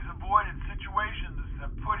has always avoided situations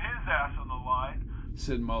that put his ass on the line,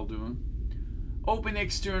 said Muldoon. Open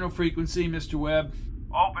external frequency, Mr. Webb.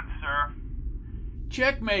 Open, sir.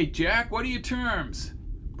 Checkmate, Jack. What are your terms?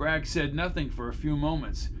 Bragg said nothing for a few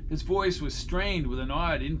moments. His voice was strained with an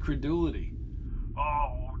odd incredulity.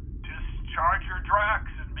 Oh, discharge your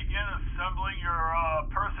Drax and begin assembling your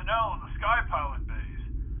personnel in the sky pilot base.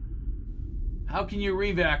 How can you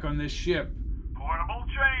revac on this ship? Portable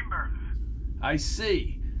chambers. I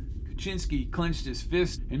see. Kaczynski clenched his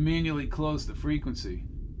fist and manually closed the frequency.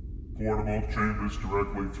 Portable chambers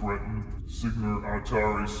directly threaten Signer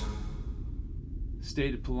Artaris,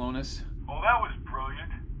 stated Polonus. Oh, that was brilliant.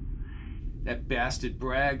 That bastard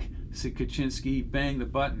Bragg, said Kaczynski, banged the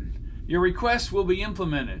button. Your request will be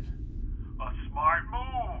implemented. A smart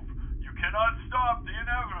move. You cannot stop the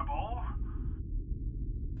inevitable.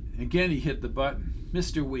 Again he hit the button.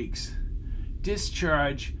 Mr. Weeks,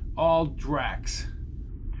 discharge all Drax.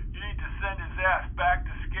 You need to send his ass back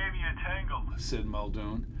to Scaeva Tengal, said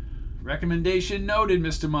Muldoon. Recommendation noted,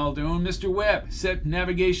 Mr. Muldoon. Mr. Webb, set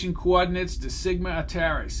navigation coordinates to Sigma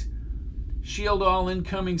Artaris. Shield all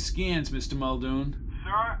incoming scans, Mr. Muldoon.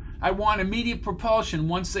 Sir? I want immediate propulsion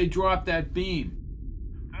once they drop that beam.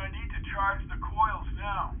 Then I need to charge the coils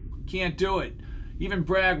now. Can't do it. Even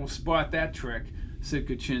Bragg will spot that trick, said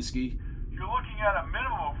Kaczynski. You're looking at a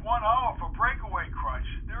minimum of 1 hour for breakaway, Crutch.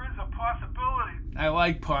 There is a possibility. I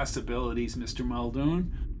like possibilities, Mr.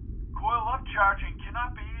 Muldoon. Coil up charging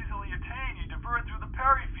cannot be easily attained. You divert through the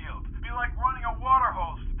Perry field. It'd be like running a water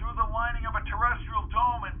hose through the lining of a terrestrial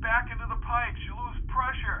dome and back into the pipes. You lose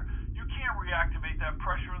pressure. You can't reactivate that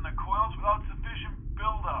pressure in the coils without sufficient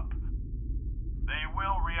buildup. They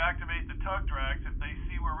will reactivate the tug drags if they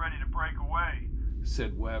see we're ready to break away,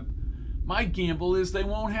 said Webb. My gamble is they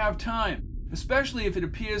won't have time, especially if it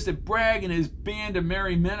appears that Bragg and his band of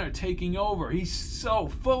merry men are taking over. He's so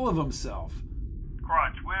full of himself.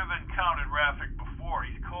 Crutch, we've encountered Rafac before.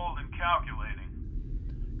 He's cold and calculating.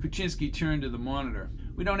 Kaczynski turned to the monitor.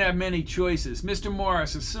 We don't have many choices. Mr.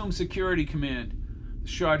 Morris, assume security command. The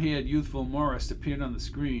short-haired, youthful Morris appeared on the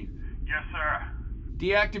screen. Yes, sir.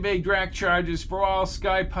 Deactivate Drac charges for all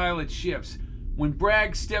Sky Pilot ships. When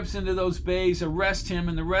Bragg steps into those bays, arrest him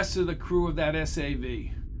and the rest of the crew of that SAV.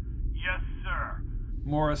 Yes, sir.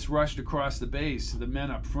 Morris rushed across the bays to the men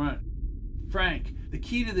up front. Frank, the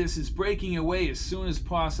key to this is breaking away as soon as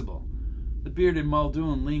possible. The bearded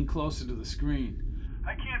Muldoon leaned closer to the screen.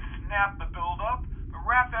 I can't snap the build-up, but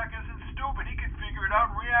Rafac isn't stupid. He can figure it out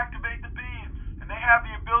and reactivate the beams. And they have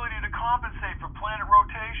the ability to compensate for planet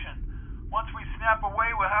rotation. Once we snap away,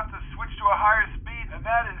 we'll have to switch to a higher speed, and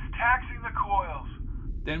that is taxing the coils.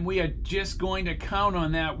 Then we are just going to count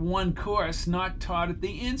on that one course not taught at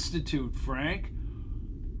the Institute, Frank.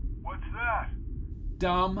 What's that?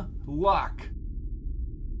 Dumb luck.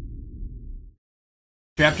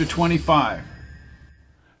 Chapter 25.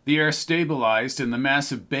 The air stabilized and the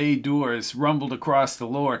massive bay doors rumbled across the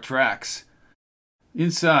lower tracks.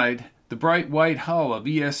 Inside, the bright white hull of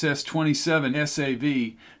ESS-27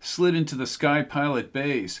 SAV slid into the Sky Pilot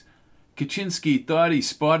bays. Kaczynski thought he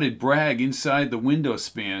spotted Bragg inside the window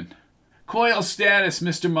span. Coil status,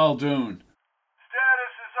 Mr. Muldoon.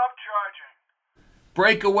 Status is upcharging.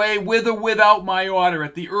 Break away with or without my order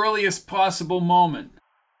at the earliest possible moment.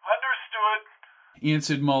 Understood,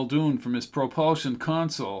 Answered Muldoon from his propulsion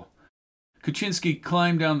console. Kuczynski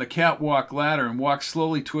climbed down the catwalk ladder and walked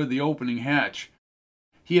slowly toward the opening hatch.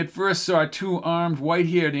 He at first saw two armed,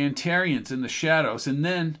 white-haired Antarians in the shadows, and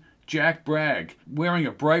then Jack Bragg, wearing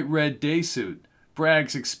a bright red day suit.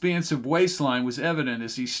 Bragg's expansive waistline was evident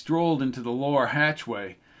as he strolled into the lower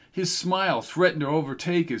hatchway. His smile threatened to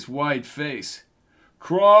overtake his wide face.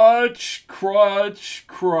 "Crutch, crutch,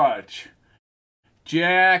 crutch.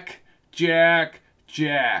 Jack, Jack,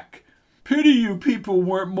 Jack. Pity you people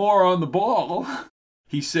weren't more on the ball,"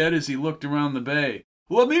 he said as he looked around the bay.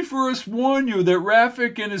 "Let me first warn you that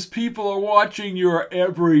Rafac and his people are watching your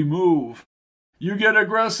every move. You get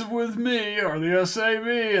aggressive with me or the SAV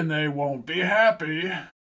and they won't be happy."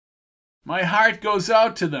 "My heart goes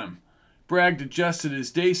out to them." Bragg adjusted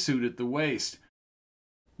his day suit at the waist.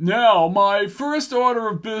 "Now, my first order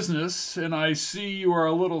of business, and I see you are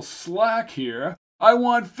a little slack here, I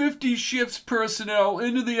want 50 ship's personnel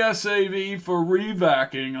into the SAV for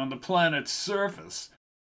revacing on the planet's surface."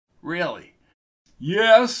 "Really?"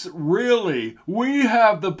 "Yes, really. We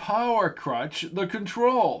have the power, Crutch, the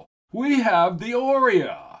control. We have the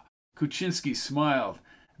Aurea." Kuczynski smiled.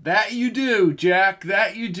 "That you do, Jack,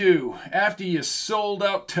 that you do. After you sold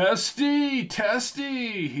out Testy,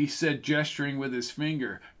 he said, gesturing with his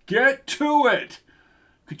finger. "Get to it."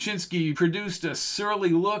 Kuczynski produced a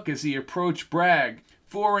surly look as he approached Bragg.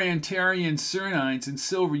 4 Antarian Cernines in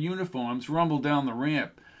silver uniforms rumbled down the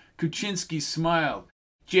ramp. Kuczynski smiled.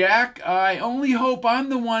 "Jack, I only hope I'm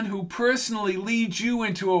the one who personally leads you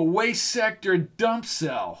into a waste sector dump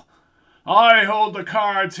cell." "I hold the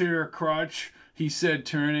cards here, Crutch," he said,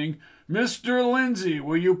 turning. "Mr. Lindsay,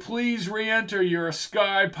 will you please re-enter your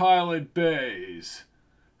sky pilot bays?"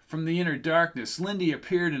 From the inner darkness, Lindy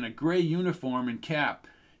appeared in a gray uniform and cap.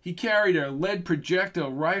 He carried a lead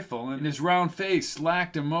projectile rifle, and his round face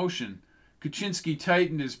lacked emotion. Kuczynski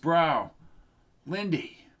tightened his brow.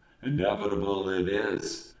 "Lindy." "Inevitable it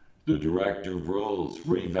is. The directive rules,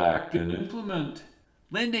 revac and implement."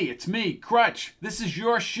 "Lindy, it's me, Crutch. This is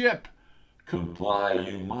your ship." "Comply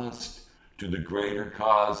you must, to the greater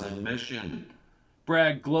cause and mission."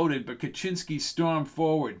 Bragg gloated, but Kuczynski stormed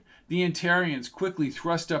forward. The Antarians quickly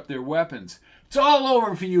thrust up their weapons. "It's all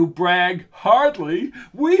over for you, Bragg." "Hardly.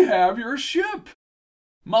 We have your ship."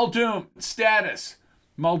 "Muldoon, status."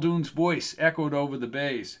 Muldoon's voice echoed over the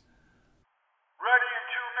bays. Ready in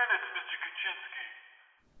 2 minutes, Mr.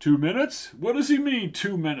 Kuczynski. 2 minutes? What does he mean,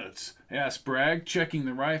 2 minutes? Asked Bragg, checking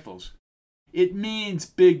the rifles. "It means,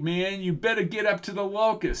 big man, you better get up to the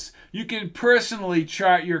locus. You can personally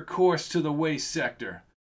chart your course to the waste sector."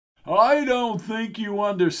 "I don't think you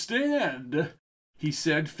understand," he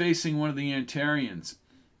said, facing one of the Antarians.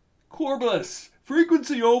 "Corbliss,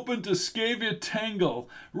 frequency open to Scaeva Tengal.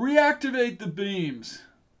 Reactivate the beams."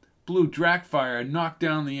 Blue Drakfire knocked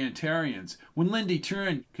down the Antarians. When Lindy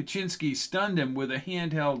turned, Kuczynski stunned him with a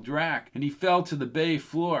handheld Drak, and he fell to the bay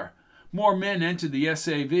floor. More men entered the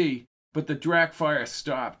SAV, but the Drakfire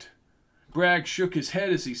stopped. Bragg shook his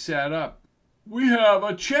head as he sat up. "We have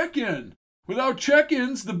a check-in. Without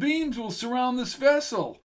check-ins, the beams will surround this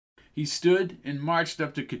vessel." He stood and marched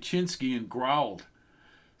up to Kuczynski and growled.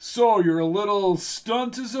 "So your little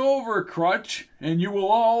stunt is over, Crutch, and you will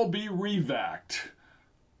all be revaced."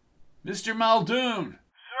 "Mr. Muldoon."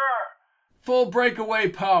 "Sir." "Full breakaway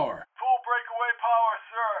power." "Full breakaway power,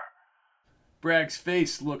 sir." Bragg's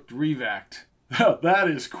face looked revaced. "That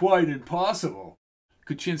is quite impossible."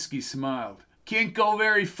 Kuczynski smiled. "Can't go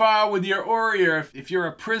very far with your Aurea if you're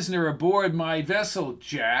a prisoner aboard my vessel,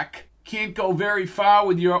 Jack. Can't go very far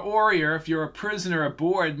with your Aurea if you're a prisoner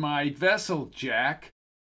aboard my vessel, Jack."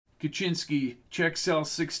 Kuczynski checked Cell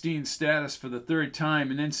 16 status for the 3rd time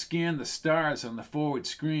and then scanned the stars on the forward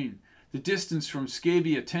screen. The distance from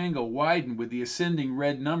Scaeva Tengal widened with the ascending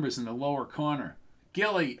red numbers in the lower corner.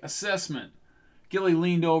 "Gilly, assessment." Gilly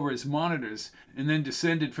leaned over his monitors and then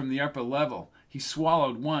descended from the upper level. He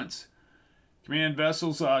swallowed once. "Command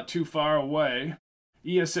vessels are too far away.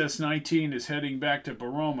 ESS 19 is heading back to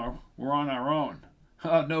Baroma. We're on our own."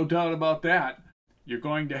 "No doubt about that. You're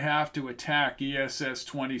going to have to attack ESS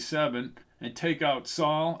 27 and take out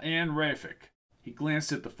Sol and Rafac." He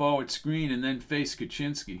glanced at the forward screen and then faced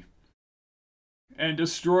Kuczynski. "And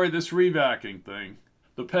destroy this revacing thing.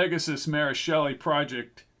 The Pegasus-Merisheli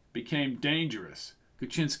Project became dangerous."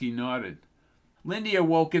 Kuczynski nodded. "Lindy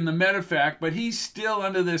awoke in the medevac, but he's still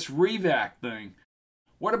under this revac thing.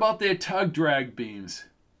 What about their tug drag beams?"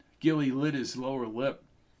 Gilly lit his lower lip.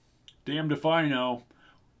 "Damned if I know.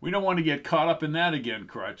 We don't want to get caught up in that again,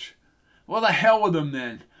 Crutch." "Well, the hell with them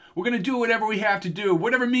then. We're going to do whatever we have to do,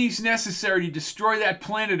 whatever means necessary to destroy that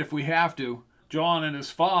planet if we have to." "John and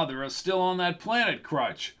his father are still on that planet,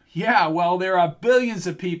 Crutch. Yeah, well, there are billions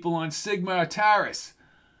of people on Sigma Ataris.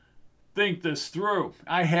 Think this through.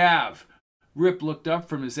 I have. Rip looked up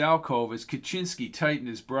from his alcove as Kaczynski tightened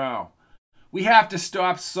his brow. We have to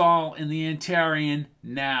stop Sol and the Antarian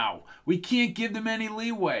now. We can't give them any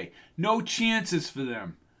leeway. No chances for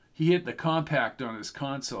them. He hit the compact on his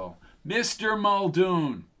console. Mr.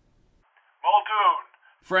 Muldoon. Muldoon.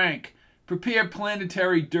 Frank, prepare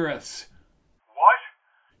planetary dearths. What?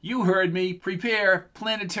 You heard me. Prepare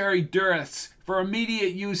planetary dearths for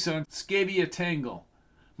immediate use on Scaeva Tengal.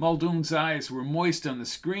 Muldoon's eyes were moist on the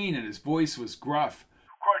screen and his voice was gruff.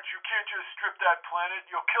 Crutch, you can't just strip that planet.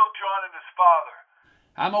 You'll kill John and his father.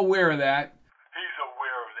 I'm aware of that. He's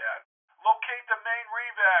aware of that. Locate the main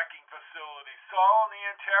revacing facility, Sol and the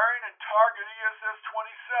Antarian, and target ESS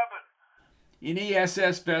 27. An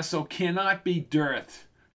ESS vessel cannot be dearthed.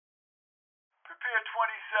 Prepare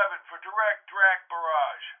 27 for direct Drac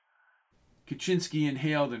barrage. Kaczynski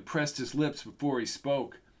inhaled and pressed his lips before he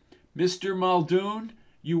spoke. Mr. Muldoon,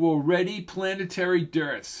 you will ready planetary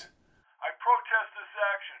dearths. I protest this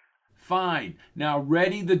action. Fine. Now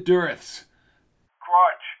ready the dearths.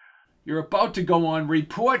 Crutch. You're about to go on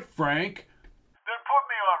report, Frank. Then put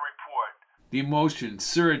me on report. The emotion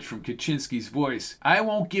surged from Kaczynski's voice. I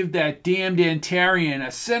won't give that damned Antarian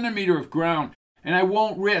a centimeter of ground, and I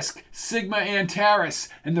won't risk Sigma Antares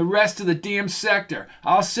and the rest of the damn sector.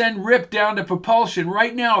 I'll send Rip down to propulsion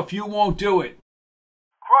right now if you won't do it.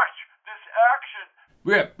 Crutch, this action.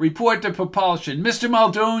 Rip, report to propulsion. Mr.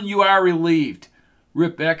 Muldoon, you are relieved.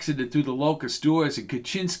 Rip exited through the locust doors and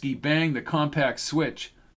Kaczynski banged the compact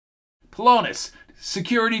switch. Polonus,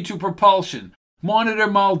 security to propulsion. Monitor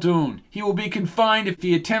Muldoon. He will be confined if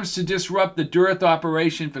he attempts to disrupt the dearth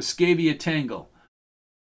operation for Scaeva Tengal.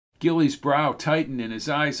 Gilly's brow tightened and his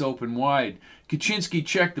eyes opened wide. Kaczynski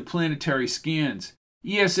checked the planetary scans.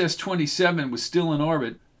 ESS 27 was still in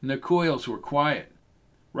orbit and the coils were quiet.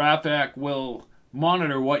 Rafac will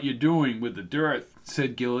monitor what you're doing with the dearth,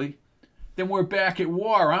 said Gilly. Then we're back at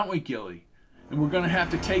war, aren't we, Gilly? And we're going to have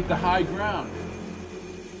to take the high ground.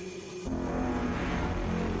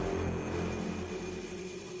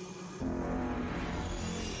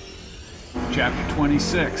 Chapter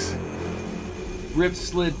 26. Rip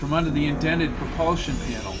slid from under the indented propulsion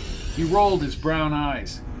panel. He rolled his brown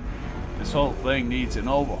eyes. This whole thing needs an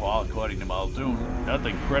overhaul, according to Muldoon.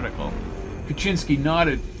 Nothing critical. Kaczynski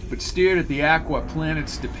nodded, but stared at the Aqua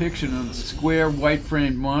planet's depiction on the square,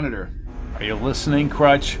 white-framed monitor. Are you listening,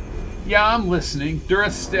 Crutch? Yeah, I'm listening.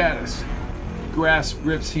 Dearth status. He grasped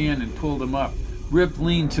Rip's hand and pulled him up. Rip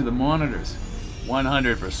leaned to the monitors.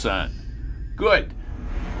 100%. Good.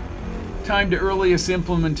 Time to earliest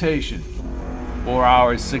implementation. 4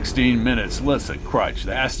 hours, 16 minutes. Listen, Crutch,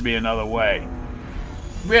 there has to be another way.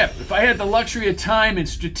 Rip, if I had the luxury of time and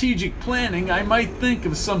strategic planning, I might think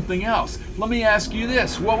of something else. Let me ask you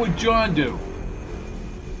this. What would John do?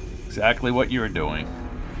 Exactly what you're doing.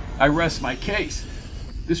 I rest my case.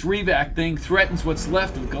 This revac thing threatens what's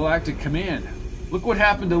left of Galactic Command. Look what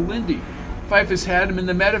happened to Lindy. Pfeiffer's had him in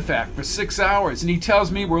the medevac for 6 hours, and he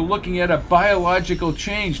tells me we're looking at a biological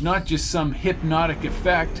change, not just some hypnotic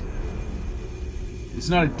effect. There's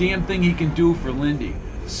not a damn thing he can do for Lindy.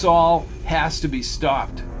 Sol has to be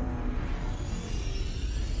stopped.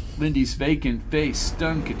 Lindy's vacant face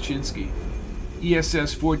stunned Kaczynski.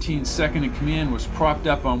 ESS 14's second in command was propped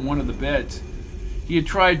up on one of the beds. He had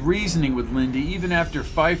tried reasoning with Lindy even after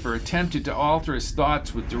Pfeiffer attempted to alter his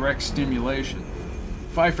thoughts with direct stimulation.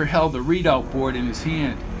 Pfeiffer held the readout board in his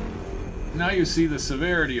hand. Now you see the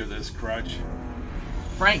severity of this, Crutch.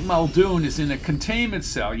 Frank Muldoon is in a containment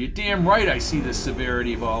cell. You're damn right I see the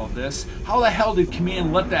severity of all of this. How the hell did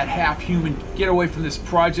Command let that half-human get away from this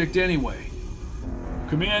project anyway?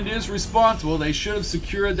 Command is responsible. They should have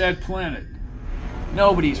secured that planet.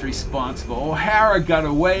 Nobody's responsible. O'Hara got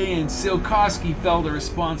away and Tsiolkovsky fell the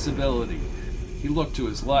responsibility. He looked to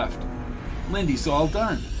his left. Lindy's all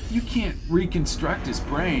done. You can't reconstruct his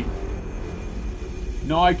brain.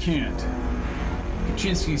 No, I can't.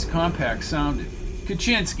 Kaczynski's compact sounded.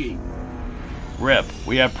 Kaczynski! Rip,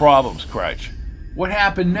 we have problems, Crutch. What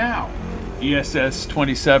happened now? ESS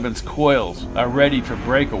 27's coils are ready for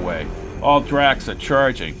breakaway. All Dracs are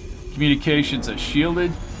charging. Communications are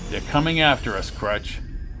shielded. They're coming after us, Crutch.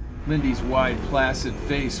 Lindy's wide, placid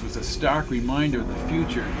face was a stark reminder of the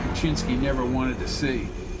future Kaczynski never wanted to see.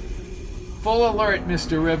 Full alert,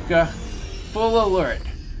 Mr. Ripka. Full alert.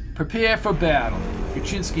 Prepare for battle.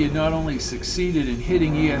 Kaczynski had not only succeeded in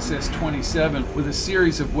hitting ESS 27 with a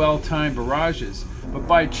series of well-timed barrages, but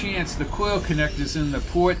by chance the coil connectors in the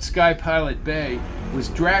port Sky Pilot Bay was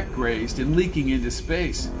Drac grazed and leaking into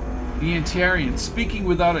space. The Antarian, speaking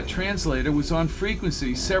without a translator, was on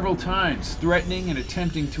frequency several times, threatening and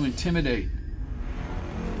attempting to intimidate.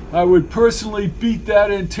 "I would personally beat that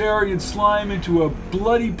Antarian slime into a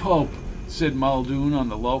bloody pulp," said Muldoon on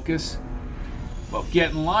the locust. "Well,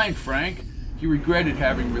 get in line, Frank." He regretted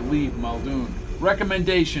having relieved Muldoon.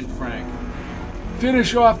 "Recommendation, Frank."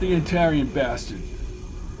 "Finish off the Antarian bastard."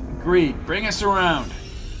 "Agreed. Bring us around."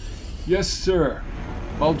 "Yes, sir."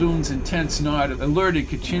 Muldoon's intense nod alerted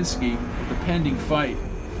Kaczynski of the pending fight.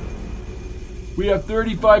 "We have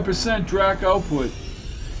 35% DRAC output."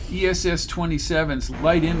 ESS 27's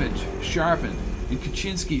light image sharpened, and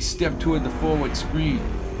Kaczynski stepped toward the forward screen.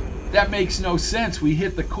 "That makes no sense. We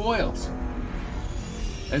hit the coils."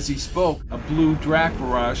 As he spoke, a blue DRAC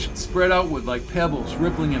barrage spread outward like pebbles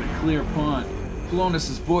rippling in a clear pond.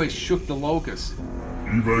 Polonus' voice shook the locust.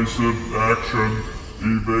 "Evasive action!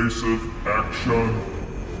 Evasive action!"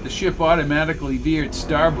 The ship automatically veered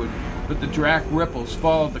starboard, but the DRAC ripples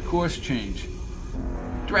followed the course change.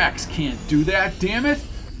 "Dracs can't do that, damn it!"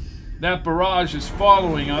 "That barrage is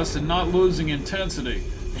following us and not losing intensity,"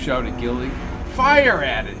 shouted Gilly. "Fire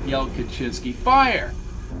at it!" yelled Kaczynski. "Fire!"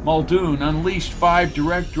 Muldoon unleashed 5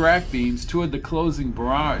 direct DRAC beams toward the closing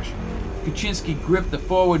barrage. Kaczynski gripped the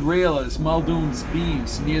forward rail as Muldoon's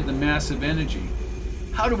beams neared the massive energy.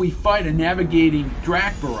 "How do we fight a navigating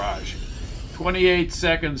DRAC barrage?" 28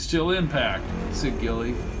 seconds till impact, said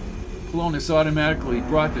Gilly. Polonus automatically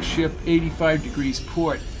brought the ship 85 degrees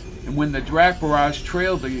port, and when the DRAC barrage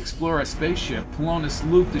trailed the Explorer spaceship, Polonus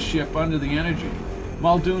looped the ship under the energy.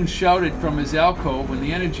 Muldoon shouted from his alcove when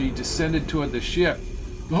the energy descended toward the ship.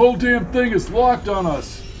 "The whole damn thing is locked on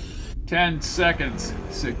us." 10 seconds,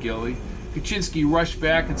 said Gilly. Kaczynski rushed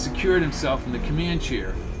back and secured himself in the command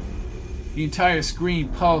chair. The entire screen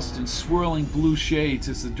pulsed in swirling blue shades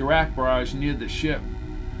as the DRAC barrage neared the ship.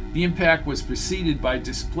 The impact was preceded by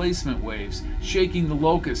displacement waves, shaking the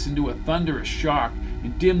locust into a thunderous shock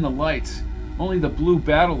and dimmed the lights. Only the blue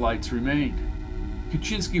battle lights remained.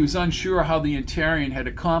 Kaczynski was unsure how the Antarian had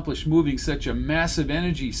accomplished moving such a massive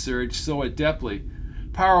energy surge so adeptly.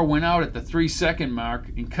 Power went out at the 3-second mark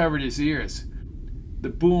and covered his ears. The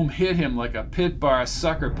boom hit him like a pit bar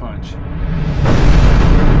sucker punch.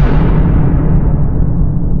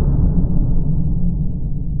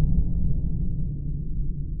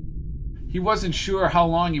 He wasn't sure how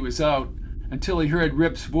long he was out until he heard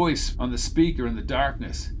Rip's voice on the speaker in the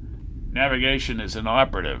darkness. "Navigation is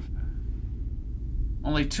inoperative."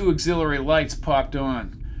 Only 2 auxiliary lights popped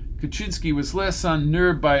on. Kaczynski was less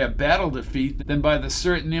unnerved by a battle defeat than by the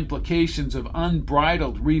certain implications of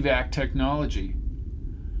unbridled revac technology.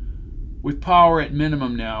 With power at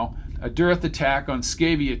minimum now, a dearth attack on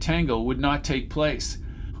Scaeva Tengal would not take place.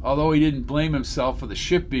 Although he didn't blame himself for the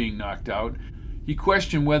ship being knocked out, he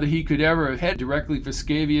questioned whether he could ever head directly for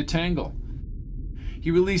Scaeva Tengal.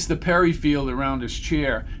 He released the Perry field around his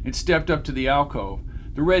chair and stepped up to the alcove.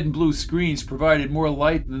 The red and blue screens provided more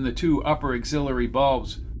light than the 2 upper auxiliary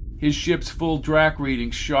bulbs. His ship's full DRAC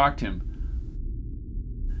readings shocked him.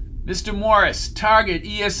 "Mr. Morris, target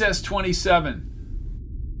ESS 27.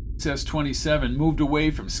 ESS 27 moved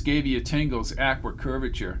away from Scaeva Tengal's aqua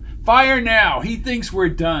curvature. "Fire now! He thinks we're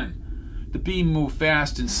done!" The beam moved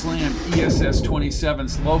fast and slammed ESS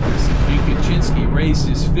 27's locus, and Kaczynski raised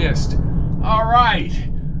his fist. "All right!"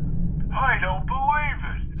 I don't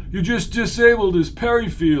believe it. "You just disabled his Perry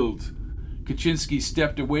field." Kaczynski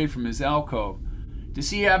stepped away from his alcove.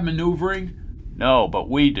 "Does he have maneuvering?" "No, but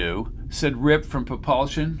we do," said Rip from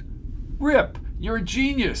propulsion. "Rip, you're a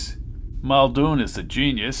genius." "Muldoon is a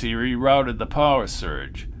genius. He rerouted the power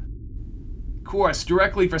surge." "Course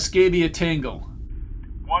directly for Scaeva Tengal."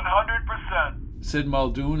 100%. said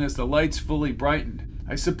Muldoon as the lights fully brightened.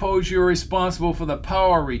 "I suppose you're responsible for the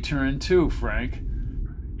power return too, Frank."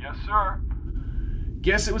 Yes, sir.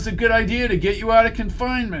 "Guess it was a good idea to get you out of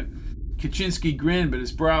confinement." Kaczynski grinned, but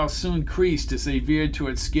his brow soon creased as they veered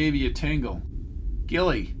toward Scaeva Tengal.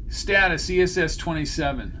 "Gilly, status ESS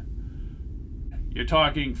 27. "You're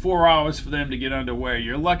talking 4 hours for them to get underway.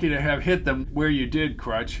 You're lucky to have hit them where you did,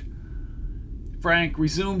 Crutch." "Frank,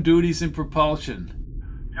 resume duties in propulsion."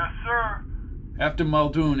 Yes, sir. After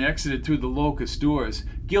Muldoon exited through the locust doors,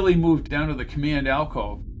 Gilly moved down to the command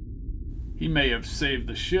alcove. "He may have saved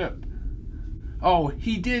the ship." "Oh,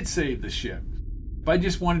 he did save the ship. I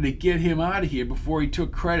just wanted to get him out of here before he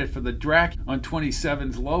took credit for the DRAC on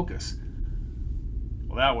 27's locus."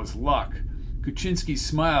 "Well, that was luck." Kaczynski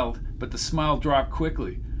smiled, but the smile dropped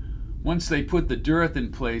quickly. Once they put the dearth in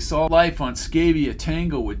place, all life on Scaeva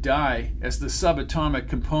Tengal would die as the subatomic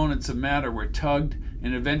components of matter were tugged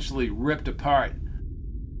and eventually ripped apart.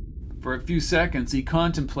 For a few seconds, he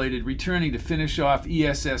contemplated returning to finish off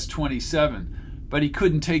ESS 27, but he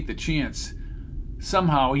couldn't take the chance.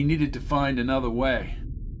 Somehow, he needed to find another way.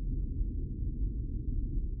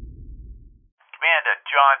 Commander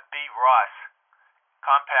John B. Ross,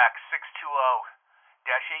 Compact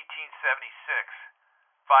 620-1876,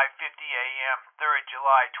 5:50 a.m., 3rd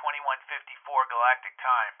July 2154 Galactic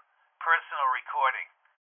Time. Personal recording.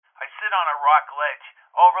 I sit on a rock ledge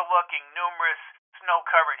overlooking numerous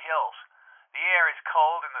snow-covered hills. The air is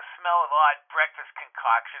cold and the smell of odd breakfast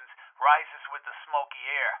concoctions rises with the smoky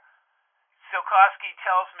air. Tsiolkovsky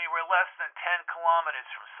tells me we're less than 10 kilometers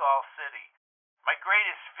from Sol City. My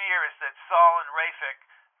greatest fear is that Sol and Rafac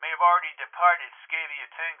may have already departed Scaeva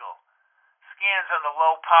Tengal. Scans on the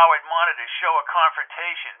low-powered monitors show a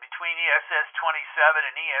confrontation between ESS 27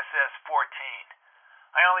 and ESS 14.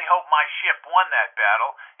 I only hope my ship won that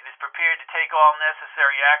battle and is prepared to take all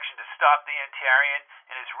necessary action to stop the Antarian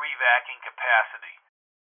in his revacing capacity.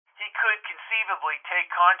 He could conceivably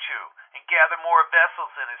take Khonshu and gather more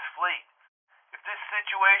vessels in his fleet. If this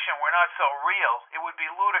situation were not so real, it would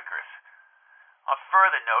be ludicrous. A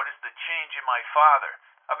further note is the change in my father.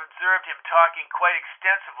 I've observed him talking quite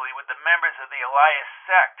extensively with the members of the Elias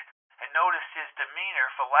Sect and noticed his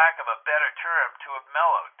demeanor, for lack of a better term, to have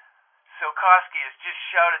mellowed. Tsiolkovsky has just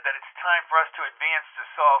shouted that it's time for us to advance to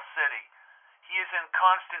Sol City. He is in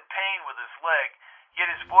constant pain with his leg, yet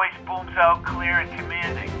his voice booms out clear and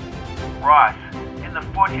commanding. Ross, in the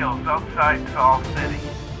foothills outside Sol City.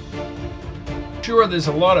 Sure, there's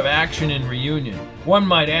a lot of action in Reunion. One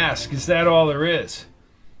might ask, is that all there is?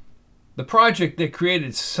 The project that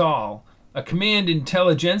created Sol, a Command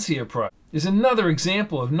Intelligentsia project, is another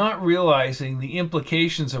example of not realizing the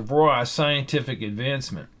implications of raw scientific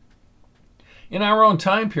advancement. In our own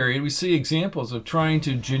time period, we see examples of trying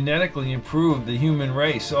to genetically improve the human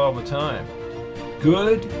race all the time.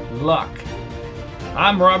 Good luck.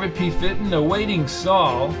 I'm Robert P. Fitton, awaiting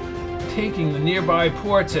Sol, taking the nearby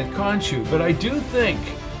ports at Khonshu, but I do think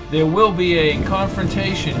there will be a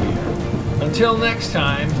confrontation here. Until next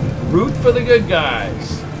time, root for the good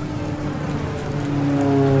guys.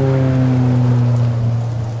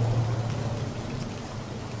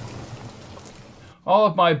 All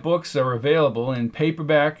of my books are available in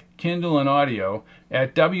paperback, Kindle, and audio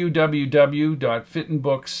at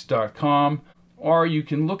www.fittonbooks.com, or you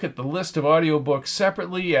can look at the list of audiobooks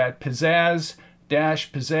separately at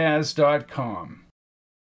pizzazz-pizzazz.com.